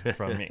score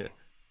from me.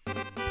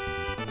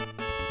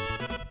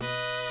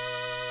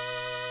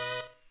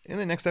 And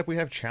then next up, we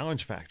have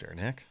challenge factor,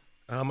 Nick.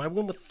 I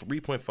went with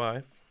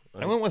 3.5.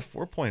 I went with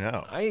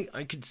 4.0.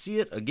 I could see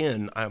it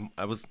again.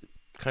 I was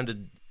kind of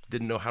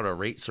didn't know how to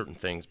rate certain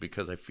things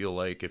because I feel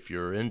like if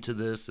you're into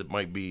this, it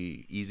might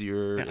be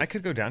easier. Yeah, I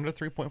could go down to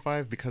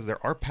 3.5 because there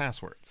are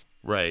passwords.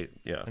 Right,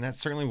 yeah. And that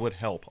certainly would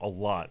help a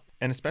lot,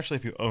 and especially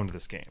if you owned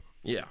this game.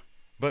 Yeah.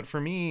 But for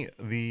me,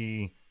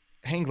 the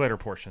hang glider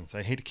portions,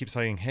 I hate to keep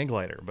saying hang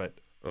glider, but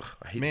I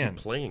hate to keep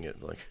playing it.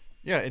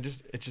 Yeah, it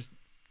just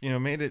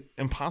made it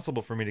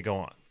impossible for me to go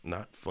on.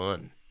 Not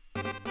fun.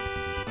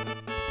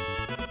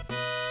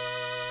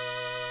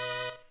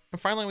 And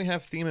finally, we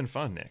have theme and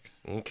fun, Nick.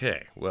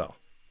 Okay, well,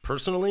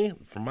 personally,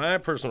 for my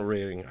personal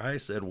rating, I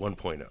said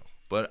 1.0.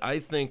 But I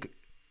think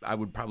I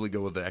would probably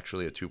go with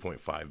actually a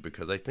 2.5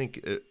 because I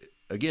think,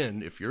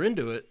 again, if you're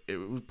into it, it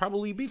would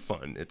probably be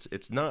fun.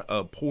 It's not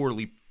a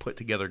poorly put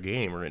together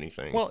game or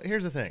anything. Well,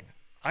 here's the thing.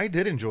 I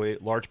did enjoy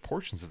large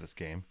portions of this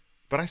game,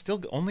 but I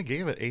still only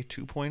gave it a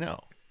 2.0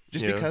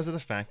 just because of the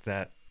fact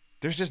that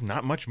there's just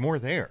not much more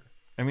there.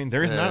 I mean,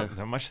 there's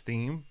not much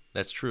theme.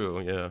 That's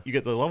true, yeah. You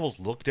get the levels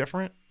look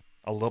different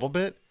a little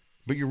bit,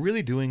 but you're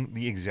really doing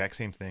the exact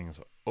same things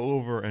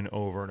over and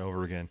over and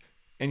over again.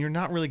 And you're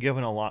not really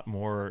given a lot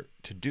more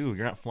to do.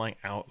 You're not flying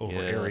out over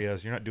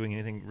areas. You're not doing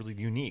anything really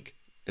unique.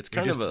 It's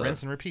kind of a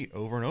rinse and repeat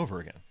over and over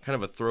again. Kind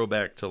of a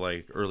throwback to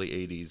like early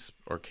 80s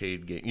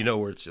arcade game,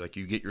 where it's like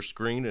you get your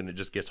screen and it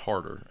just gets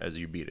harder as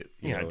you beat it.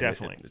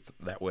 Definitely. It's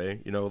that way.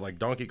 Like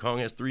Donkey Kong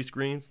has 3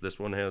 screens. This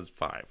one has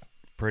 5.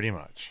 Pretty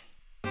much.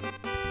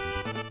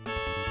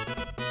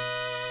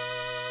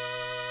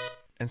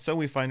 And so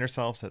we find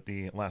ourselves at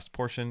the last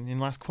portion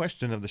and last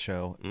question of the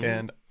show. Mm-hmm.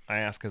 And I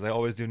ask, as I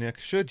always do, Nick,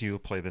 should you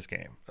play this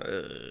game?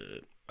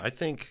 I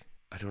think...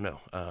 I don't know.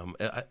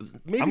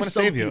 Maybe I'm going to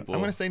save you. I'm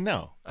going to say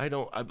no. I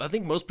don't. I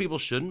think most people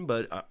shouldn't.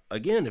 But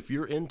again, if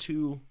you're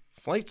into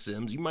flight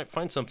sims, you might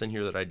find something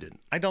here that I didn't.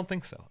 I don't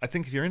think so. I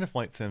think if you're into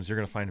flight sims, you're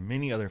going to find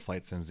many other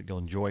flight sims that you'll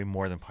enjoy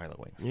more than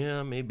Pilotwings.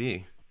 Yeah,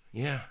 maybe.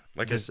 Yeah.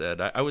 Like I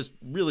said, I was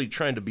really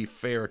trying to be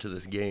fair to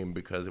this game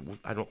because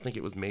I don't think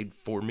it was made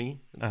for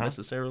me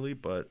necessarily,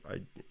 but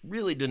I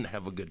really didn't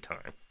have a good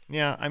time.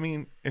 Yeah, I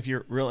mean, if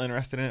you're real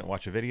interested in it,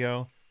 watch a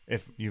video.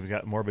 If you've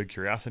got morbid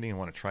curiosity and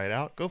want to try it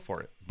out, go for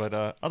it. But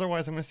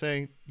otherwise, I'm going to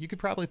say you could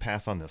probably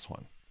pass on this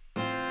one.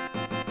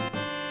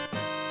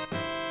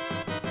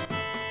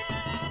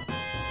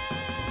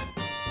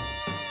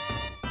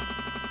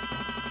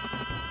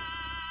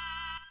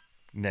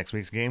 Next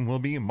week's game will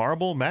be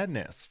Marble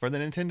Madness for the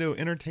Nintendo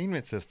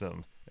Entertainment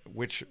System,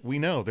 which we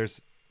know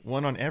there's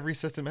one on every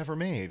system ever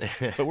made.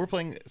 But we're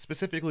playing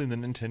specifically the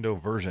Nintendo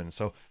version,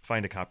 so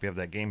find a copy of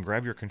that game,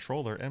 grab your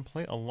controller, and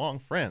play along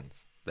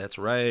friends. That's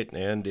right.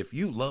 And if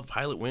you love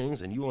Pilot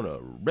Wings and you want to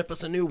rip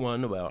us a new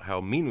one about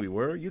how mean we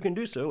were, you can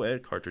do so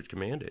at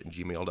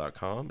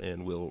cartridgecommand@gmail.com,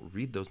 and we'll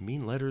read those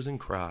mean letters and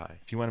cry.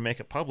 If you want to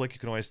make it public, you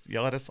can always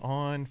yell at us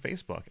on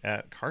Facebook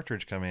at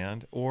Cartridge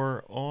Command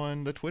or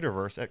on the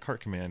Twitterverse at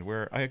Cart Command,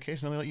 where I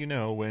occasionally let you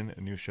know when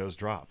new shows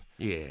drop.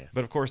 Yeah.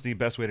 But of course, the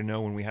best way to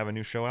know when we have a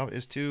new show out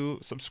is to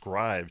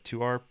subscribe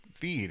to our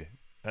feed,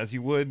 as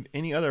you would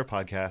any other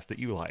podcast that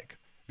you like.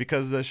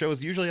 Because the show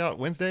is usually out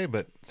Wednesday,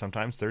 but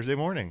sometimes Thursday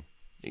morning.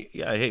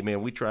 Yeah, hey,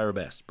 man, we try our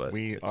best, but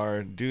We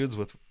are dudes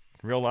with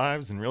real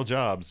lives and real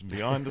jobs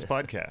beyond this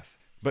podcast.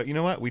 But you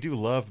know what? We do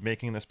love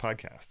making this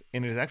podcast.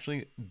 And it is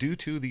actually due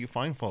to the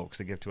fine folks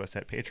that give to us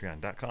at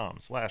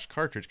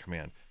patreon.com/cartridge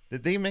command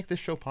that they make this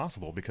show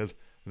possible, because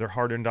they're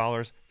hard-earned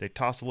dollars. They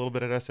toss a little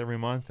bit at us every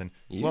month. And,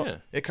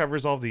 well, it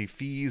covers all the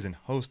fees and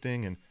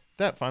hosting and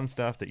that fun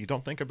stuff that you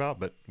don't think about,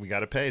 but we got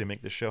to pay to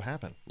make this show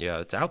happen. Yeah,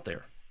 it's out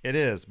there. It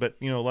is, but,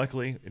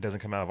 luckily it doesn't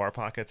come out of our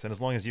pockets. And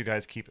as long as you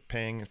guys keep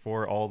paying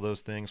for all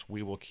those things,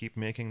 we will keep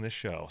making this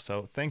show.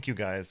 So thank you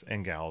guys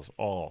and gals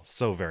all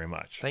so very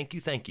much. Thank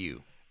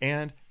you.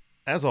 And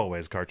as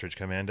always, Cartridge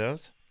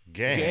Commandos,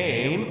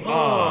 Game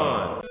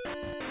on!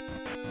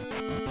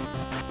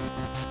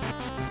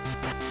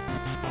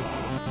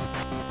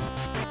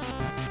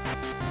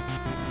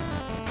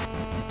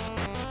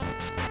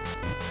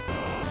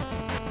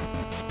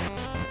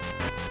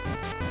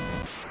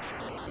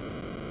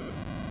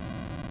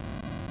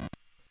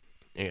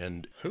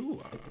 And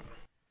hoo-ah.